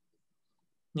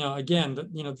 Now, again,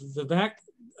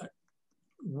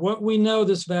 what we know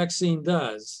this vaccine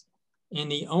does, and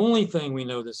the only thing we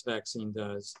know this vaccine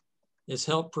does, is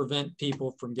help prevent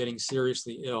people from getting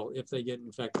seriously ill if they get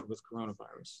infected with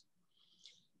coronavirus.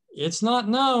 It's not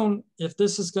known if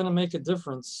this is going to make a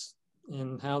difference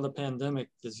in how the pandemic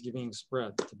is being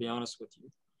spread, to be honest with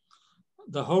you.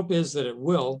 The hope is that it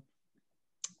will,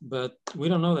 but we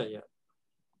don't know that yet.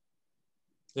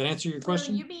 Did that answer your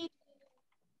question?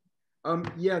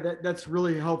 Yeah, that's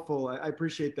really helpful. I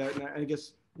appreciate that. And I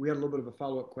guess we had a little bit of a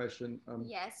follow-up question.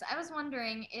 Yes, I was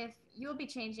wondering if you'll be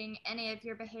changing any of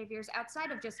your behaviors outside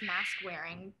of just mask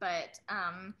wearing, but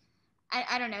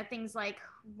I don't know, things like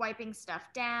wiping stuff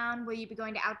down. Will you be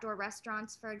going to outdoor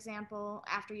restaurants, for example,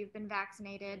 after you've been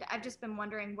vaccinated? I've just been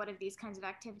wondering what of these kinds of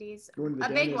activities. A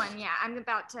big one, yeah. I'm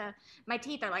about to, my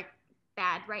teeth are like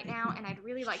bad right now, and I'd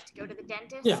really like to go to the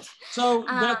dentist. Yeah, so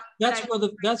that's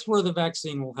where the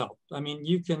vaccine will help. I mean,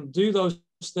 you can do those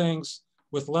things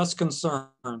with less concern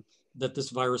that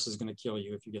this virus is going to kill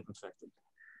you if you get infected.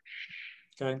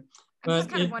 Okay,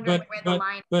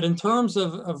 but in terms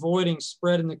of avoiding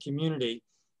spread in the community,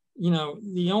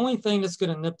 the only thing that's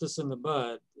going to nip this in the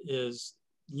bud is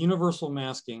universal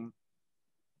masking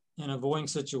and avoiding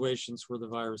situations where the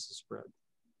virus is spread.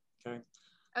 Okay.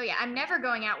 Oh yeah, I'm never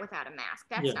going out without a mask.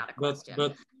 That's not a question.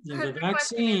 But the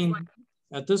vaccine,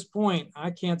 at this point, I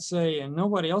can't say, and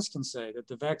nobody else can say, that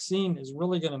the vaccine is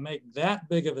really going to make that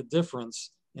big of a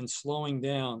difference in slowing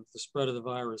down the spread of the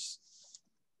virus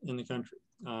in the country.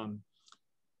 The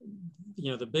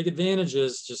big advantage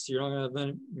is just you're not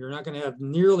going to have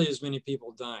nearly as many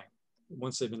people dying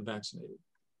once they've been vaccinated.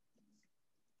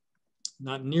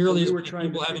 Not nearly as many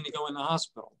people having to go in the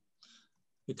hospital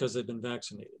because they've been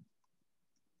vaccinated.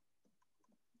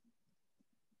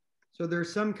 So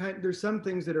there's some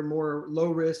things that are more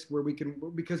low risk where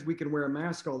because we can wear a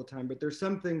mask all the time, but there's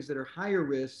some things that are higher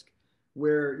risk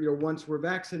where, once we're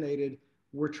vaccinated,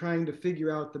 we're trying to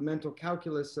figure out the mental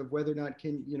calculus of whether or not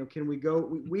can we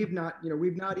go. We've not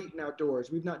eaten outdoors.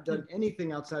 We've not done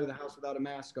anything outside of the house without a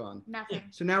mask on. Nothing.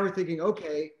 So now we're thinking,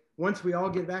 okay, once we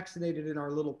all get vaccinated in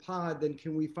our little pod, then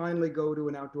can we finally go to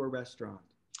an outdoor restaurant?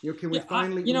 Can we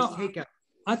finally take out?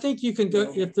 I think you can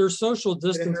go if there's social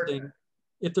distancing.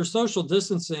 If there's social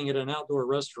distancing at an outdoor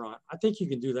restaurant, I think you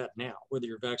can do that now, whether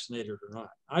you're vaccinated or not.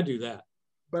 I do that.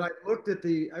 But I've looked at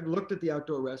the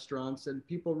outdoor restaurants, and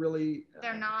people really,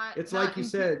 they're not. It's not like you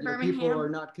said, people are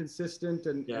not consistent,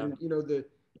 and they're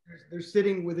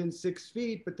sitting within 6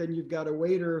 feet, but then you've got a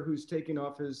waiter who's taking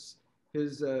off his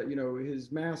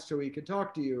mask so he can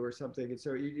talk to you or something, and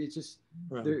so it's just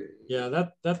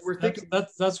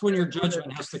that's when your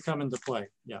judgment has to come into play.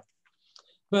 Yeah.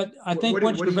 But I think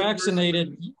once you're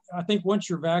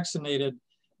vaccinated,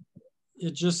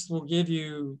 it just will give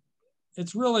you,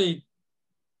 it's really,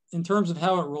 in terms of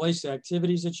how it relates to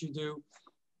activities that you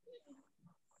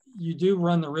do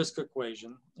run the risk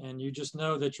equation, and you just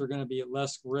know that you're going to be at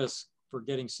less risk for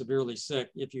getting severely sick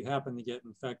if you happen to get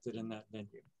infected in that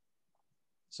venue.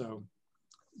 So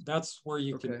that's where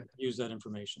you can use that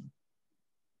information.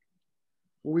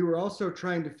 Well, we were also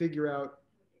trying to figure out,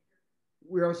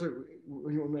 we were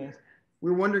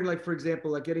wondering, like, for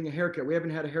example, like getting a haircut. We haven't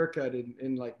had a haircut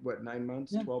in like, what, 9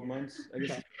 months, 12 months? I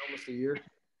guess it's been almost a year.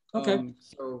 Okay.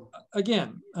 So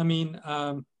again, I mean,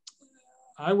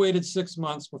 I waited 6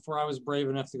 months before I was brave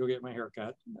enough to go get my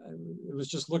haircut. It was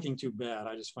just looking too bad.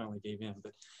 I just finally gave in.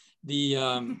 But the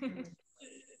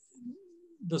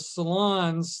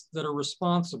salons that are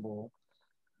responsible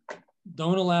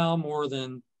don't allow more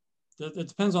than, it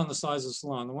depends on the size of the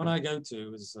salon. The one I go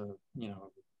to is,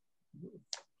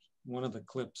 one of the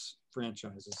Clips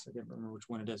franchises. I can't remember which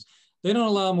one it is. They don't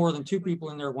allow more than 2 people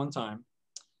in there at one time.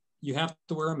 You have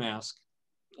to wear a mask,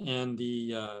 and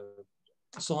the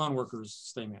salon workers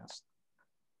stay masked.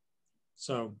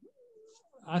 So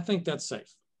I think that's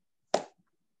safe.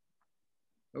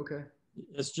 Okay.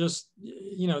 It's just,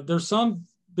 you know, there's some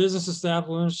business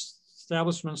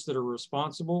establishments that are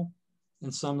responsible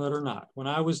and some that are not. When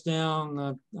I was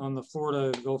down on the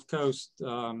Florida Gulf Coast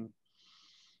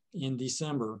in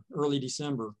December, early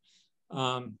December,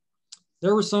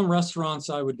 there were some restaurants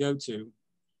I would go to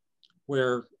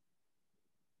where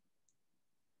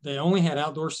they only had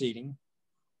outdoor seating,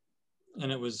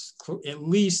 and it was at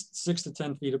least 6 to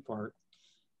 10 feet apart.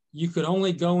 You could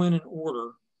only go in and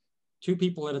order 2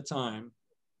 people at a time,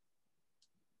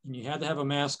 and you had to have a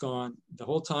mask on the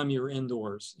whole time you were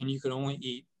indoors, and you could only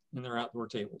eat in their outdoor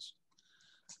tables.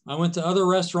 I went to other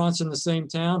restaurants in the same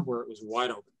town where it was wide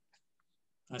open.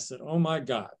 I said, oh my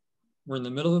God, we're in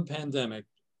the middle of a pandemic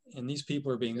and these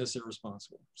people are being this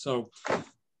irresponsible. So,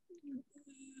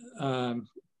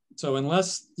 so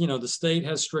unless, you know, the state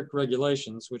has strict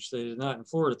regulations, which they did not in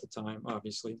Florida at the time,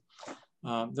 obviously,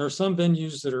 there are some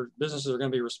venues that are, businesses are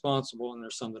going to be responsible, and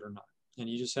there's some that are not. And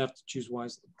you just have to choose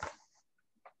wisely.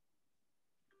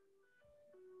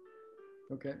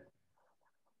 Okay.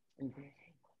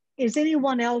 Is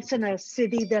anyone else in a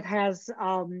city that has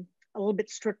a little bit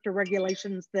stricter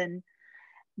regulations than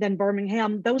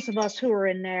Birmingham? Those of us who are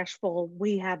in Nashville,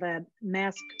 we have a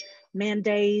mask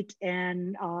mandate,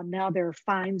 and now there are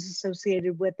fines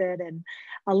associated with it, and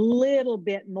a little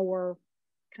bit more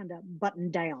kind of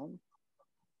buttoned down.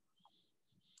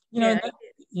 You know,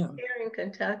 yeah. Here in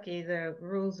Kentucky, the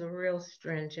rules are real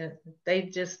stringent. They've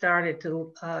just started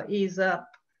to ease up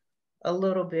a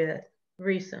little bit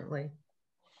recently.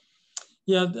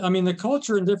 Yeah, I mean, the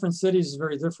culture in different cities is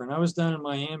very different. I was down in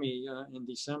Miami in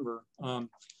December.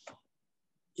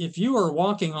 If you are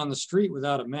walking on the street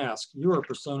without a mask, you are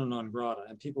persona non grata,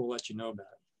 and people will let you know about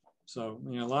it. So,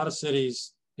 you know, a lot of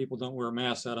cities, people don't wear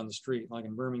masks out on the street. Like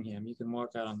in Birmingham, you can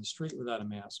walk out on the street without a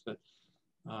mask. But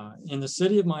in the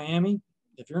city of Miami,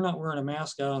 if you're not wearing a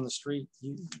mask out on the street,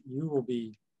 you will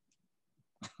be,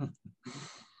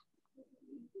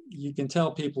 you can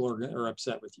tell people are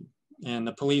upset with you. And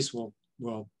the police will,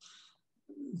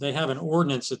 they have an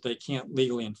ordinance that they can't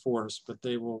legally enforce, but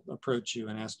they will approach you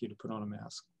and ask you to put on a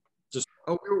mask. Just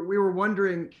we were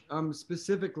wondering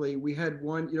specifically. We had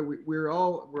one. You know, we're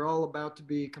all about to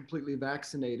be completely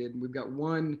vaccinated, and we've got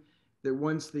one that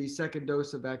once the second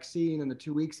dose of vaccine and the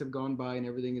 2 weeks have gone by and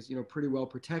everything is, you know, pretty well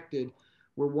protected.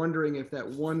 We're wondering if that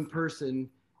one person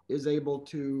is able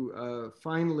to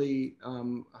finally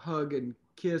hug and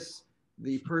kiss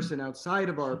the person outside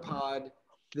of our pod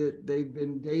that they've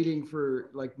been dating for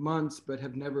like months but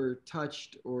have never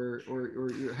touched or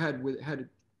had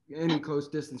any close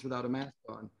distance without a mask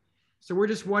on. So we're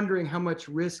just wondering how much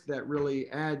risk that really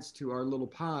adds to our little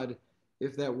pod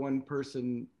if that one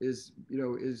person is, you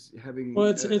know, is having. Well,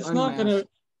 it's not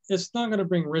gonna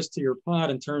bring risk to your pod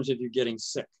in terms of you getting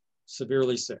sick,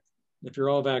 severely sick. If you're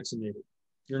all vaccinated,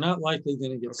 you're not likely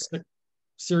going to get sick,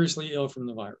 seriously ill from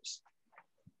the virus.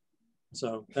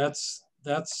 So that's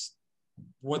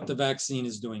what the vaccine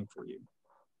is doing for you.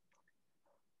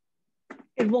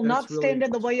 It will not stand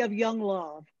in the way of young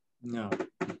love. No.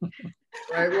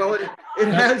 Right. Well, it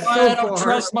has so far. I don't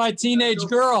trust my teenage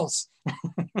girls.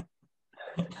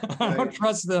 I don't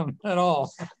trust them at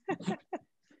all.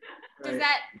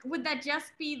 Would that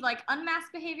just be like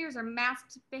unmasked behaviors or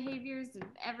masked behaviors and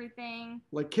everything?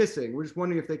 Like kissing. We're just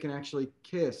wondering if they can actually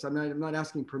kiss. I'm not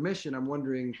asking permission. I'm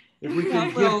wondering if we can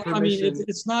give permission. I mean,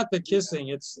 it's not the kissing.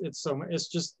 It's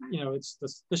just, you know, it's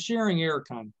the sharing air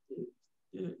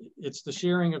it's the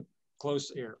sharing of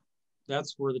close air.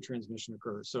 That's where the transmission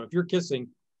occurs. So if you're kissing,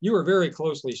 you are very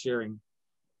closely sharing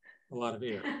a lot of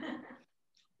air.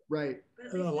 Right.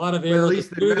 A lot of air that's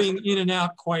moving in and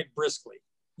out quite briskly.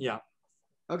 Yeah.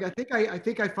 Okay, I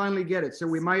think I finally get it. So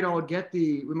we might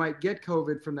get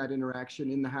COVID from that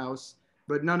interaction in the house,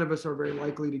 but none of us are very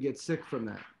likely to get sick from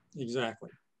that. Exactly.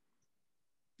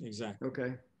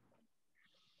 Okay.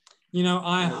 You know,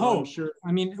 I hope. Sure.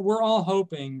 I mean, we're all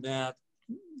hoping that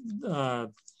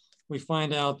we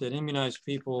find out that immunized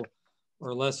people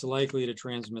are less likely to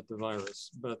transmit the virus,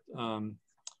 but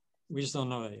we just don't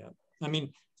know that yet. I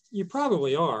mean, you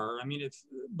probably are. I mean,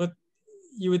 but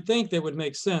you would think that would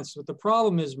make sense. But the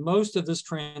problem is most of this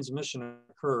transmission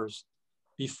occurs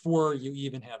before you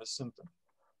even have a symptom,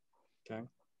 okay?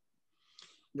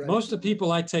 Right. Most of the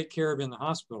people I take care of in the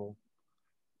hospital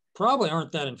probably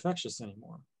aren't that infectious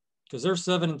anymore because they're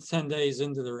 7 to 10 days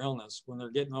into their illness when they're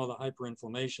getting all the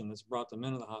hyperinflammation that's brought them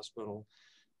into the hospital.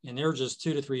 and they're just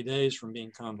 2 to 3 days from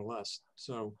being convalescent.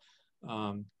 So,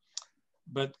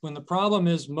 but when the problem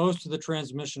is most of the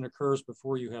transmission occurs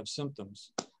before you have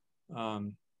symptoms,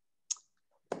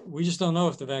 we just don't know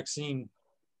if the vaccine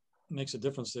makes a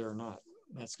difference there or not.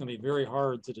 That's going to be very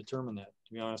hard to determine that,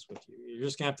 to be honest with you. You're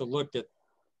just going to have to look at,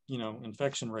 you know,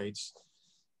 infection rates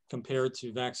compared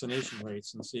to vaccination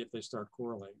rates and see if they start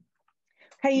correlating.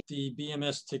 Hey. The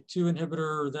BMS TYK2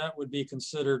 inhibitor, that would be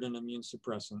considered an immune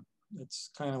suppressant.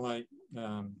 It's kind of like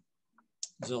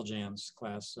Xeljanz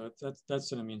class, so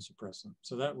that's an immune suppressant.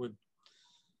 So that would,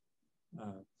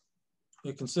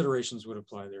 the considerations would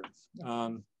apply there.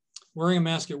 Wearing a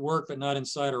mask at work, but not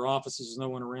inside our offices, there's no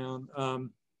one around.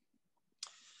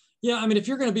 Yeah, I mean, if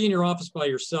you're going to be in your office by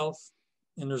yourself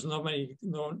and there's not anybody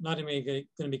going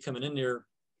to be coming in there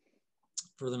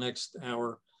for the next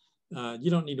hour, you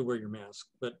don't need to wear your mask.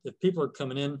 But if people are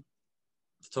coming in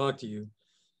to talk to you,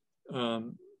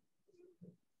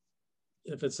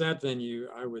 if it's that venue,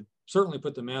 I would certainly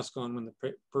put the mask on when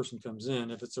the person comes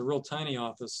in. If it's a real tiny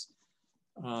office,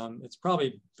 it's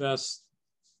probably best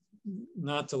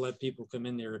not to let people come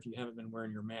in there if you haven't been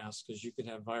wearing your mask, because you could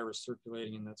have virus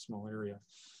circulating in that small area.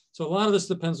 So a lot of this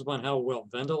depends upon how well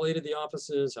ventilated the office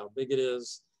is, how big it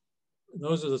is.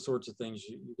 Those are the sorts of things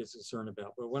you get concerned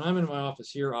about. But when I'm in my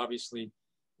office here, obviously,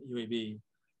 UAB,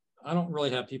 I don't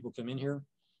really have people come in here.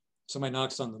 Somebody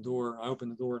knocks on the door, I open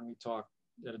the door and we talk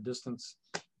at a distance.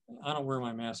 I don't wear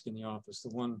my mask in the office. The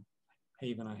one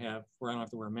haven I have where I don't have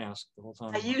to wear a mask the whole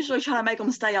time. I usually try to make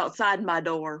them stay outside my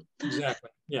door. Exactly.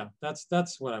 Yeah, that's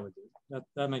what I would do.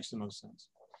 That makes the most sense.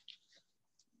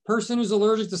 Person who's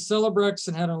allergic to Celebrex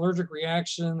and had an allergic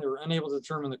reaction, they were unable to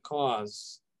determine the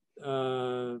cause.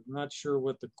 Not sure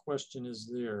what the question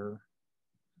is there.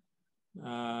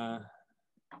 I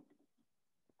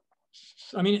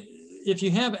mean, if you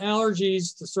have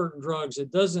allergies to certain drugs,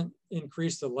 it doesn't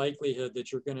increase the likelihood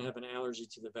that you're going to have an allergy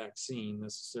to the vaccine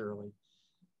necessarily.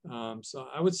 So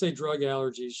I would say drug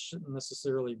allergies shouldn't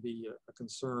necessarily be a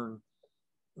concern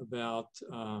about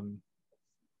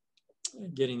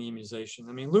getting the immunization.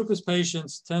 I mean, lupus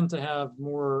patients tend to have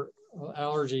more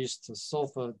allergies to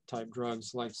sulfa type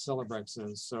drugs like Celebrex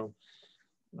is. So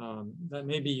that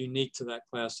may be unique to that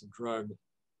class of drug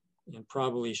and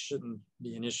probably shouldn't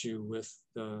be an issue with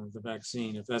the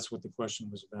vaccine if that's what the question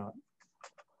was about.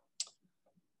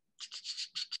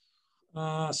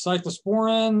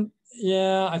 Cyclosporin,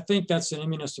 yeah, I think that's an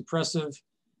immunosuppressive.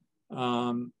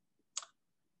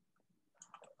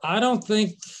 I don't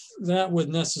think that would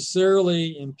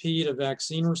necessarily impede a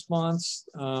vaccine response.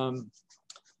 I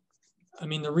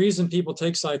mean, the reason people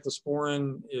take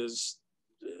cyclosporin is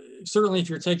certainly if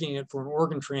you're taking it for an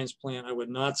organ transplant, I would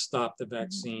not stop the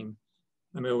vaccine.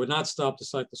 I mean, I would not stop the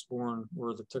cyclosporin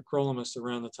or the tacrolimus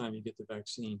around the time you get the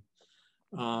vaccine.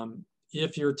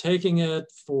 If you're taking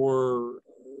it for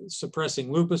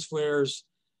suppressing lupus flares,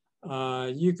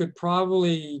 you could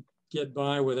probably get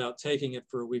by without taking it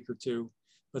for a week or two,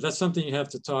 but that's something you have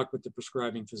to talk with the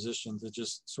prescribing physician to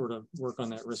just sort of work on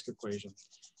that risk equation.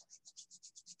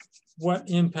 What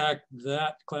impact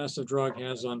that class of drug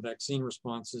has on vaccine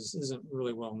responses isn't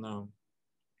really well known.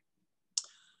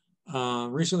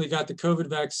 Recently got the COVID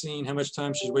vaccine. How much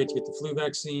time should you wait to get the flu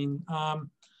vaccine?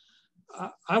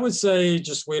 I would say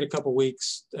just wait a couple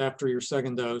weeks after your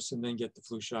second dose and then get the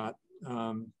flu shot.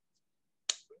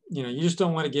 You know, you just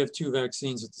don't want to give 2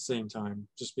 vaccines at the same time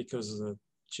just because of the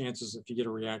chances if you get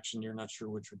a reaction, you're not sure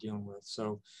what you're dealing with.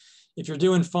 So if you're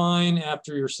doing fine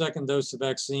after your second dose of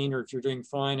vaccine, or if you're doing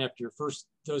fine after your first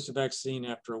dose of vaccine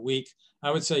after a week,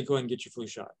 I would say go ahead and get your flu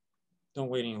shot. Don't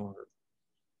wait any longer.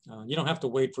 You don't have to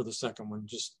wait for the second one.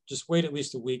 Just wait at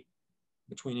least a week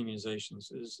between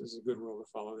immunizations is a good rule to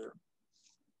follow there.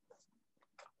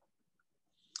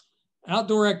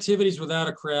 Outdoor activities without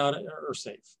a crowd are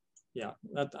safe. Yeah,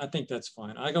 I think that's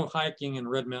fine. I go hiking in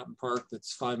Red Mountain Park.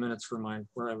 That's 5 minutes from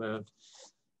where I live.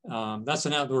 That's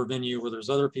an outdoor venue where there's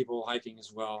other people hiking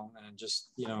as well. And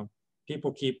just, you know,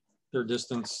 people keep their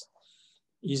distance,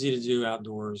 easy to do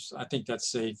outdoors. I think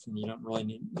that's safe and you don't really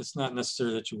need, it's not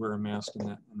necessary that you wear a mask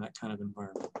in that kind of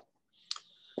environment.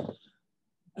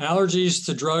 Allergies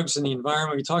to drugs in the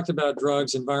environment. We talked about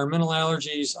drugs, environmental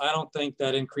allergies. I don't think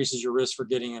that increases your risk for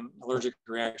getting an allergic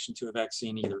reaction to a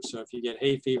vaccine either. So if you get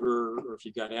hay fever or if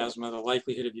you've got asthma, the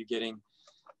likelihood of you getting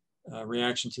a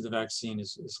reaction to the vaccine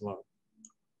is low.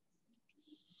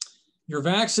 You're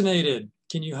vaccinated.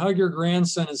 Can you hug your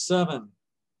grandson at 7?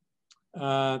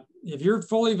 If you're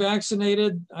fully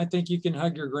vaccinated, I think you can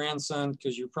hug your grandson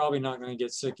because you're probably not going to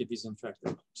get sick if he's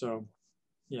infected. So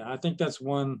yeah, I think that's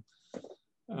one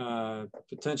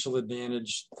potential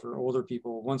advantage for older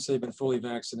people once they've been fully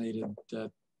vaccinated,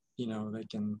 that you know, they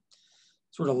can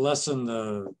sort of lessen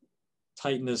the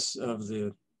tightness of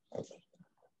the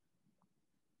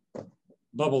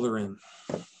bubble they're in.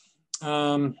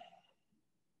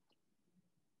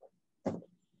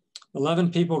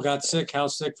 11 people got sick. How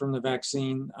sick from the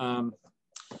vaccine?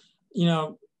 You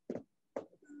know,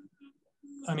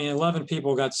 I mean, 11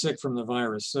 people got sick from the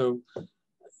virus. So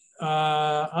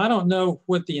I don't know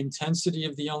what the intensity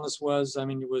of the illness was. I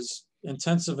mean, it was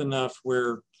intensive enough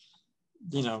where,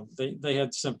 you know, they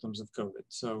had symptoms of COVID.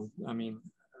 So, I mean,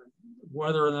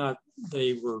 whether or not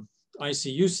they were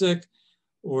ICU sick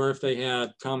or if they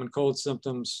had common cold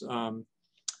symptoms,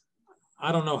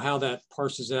 I don't know how that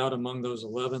parses out among those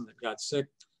 11 that got sick,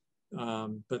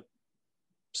 but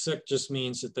sick just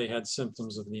means that they had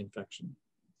symptoms of the infection,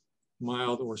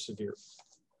 mild or severe.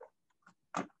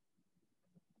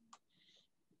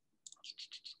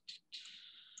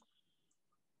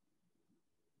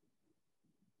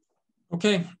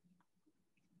 Okay.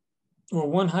 Will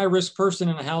one high-risk person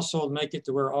in a household make it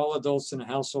to where all adults in a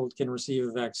household can receive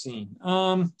a vaccine?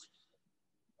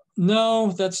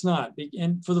 No, that's not.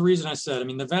 And for the reason I said, I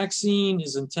mean, the vaccine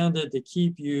is intended to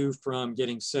keep you from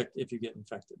getting sick if you get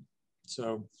infected.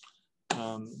 So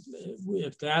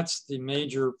if that's the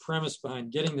major premise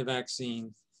behind getting the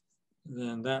vaccine,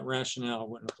 then that rationale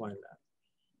wouldn't apply to that.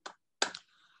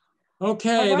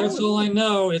 Okay, that's all I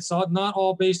know. It's not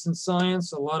all based in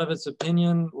science. A lot of it's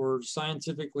opinion or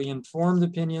scientifically informed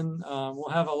opinion. We'll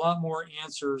have a lot more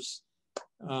answers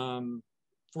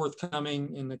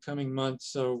forthcoming in the coming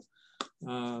months. So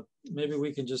maybe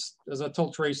we can just, as I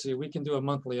told Tracy, we can do a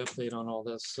monthly update on all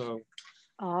this. So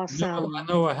awesome. I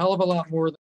know a hell of a lot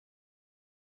more than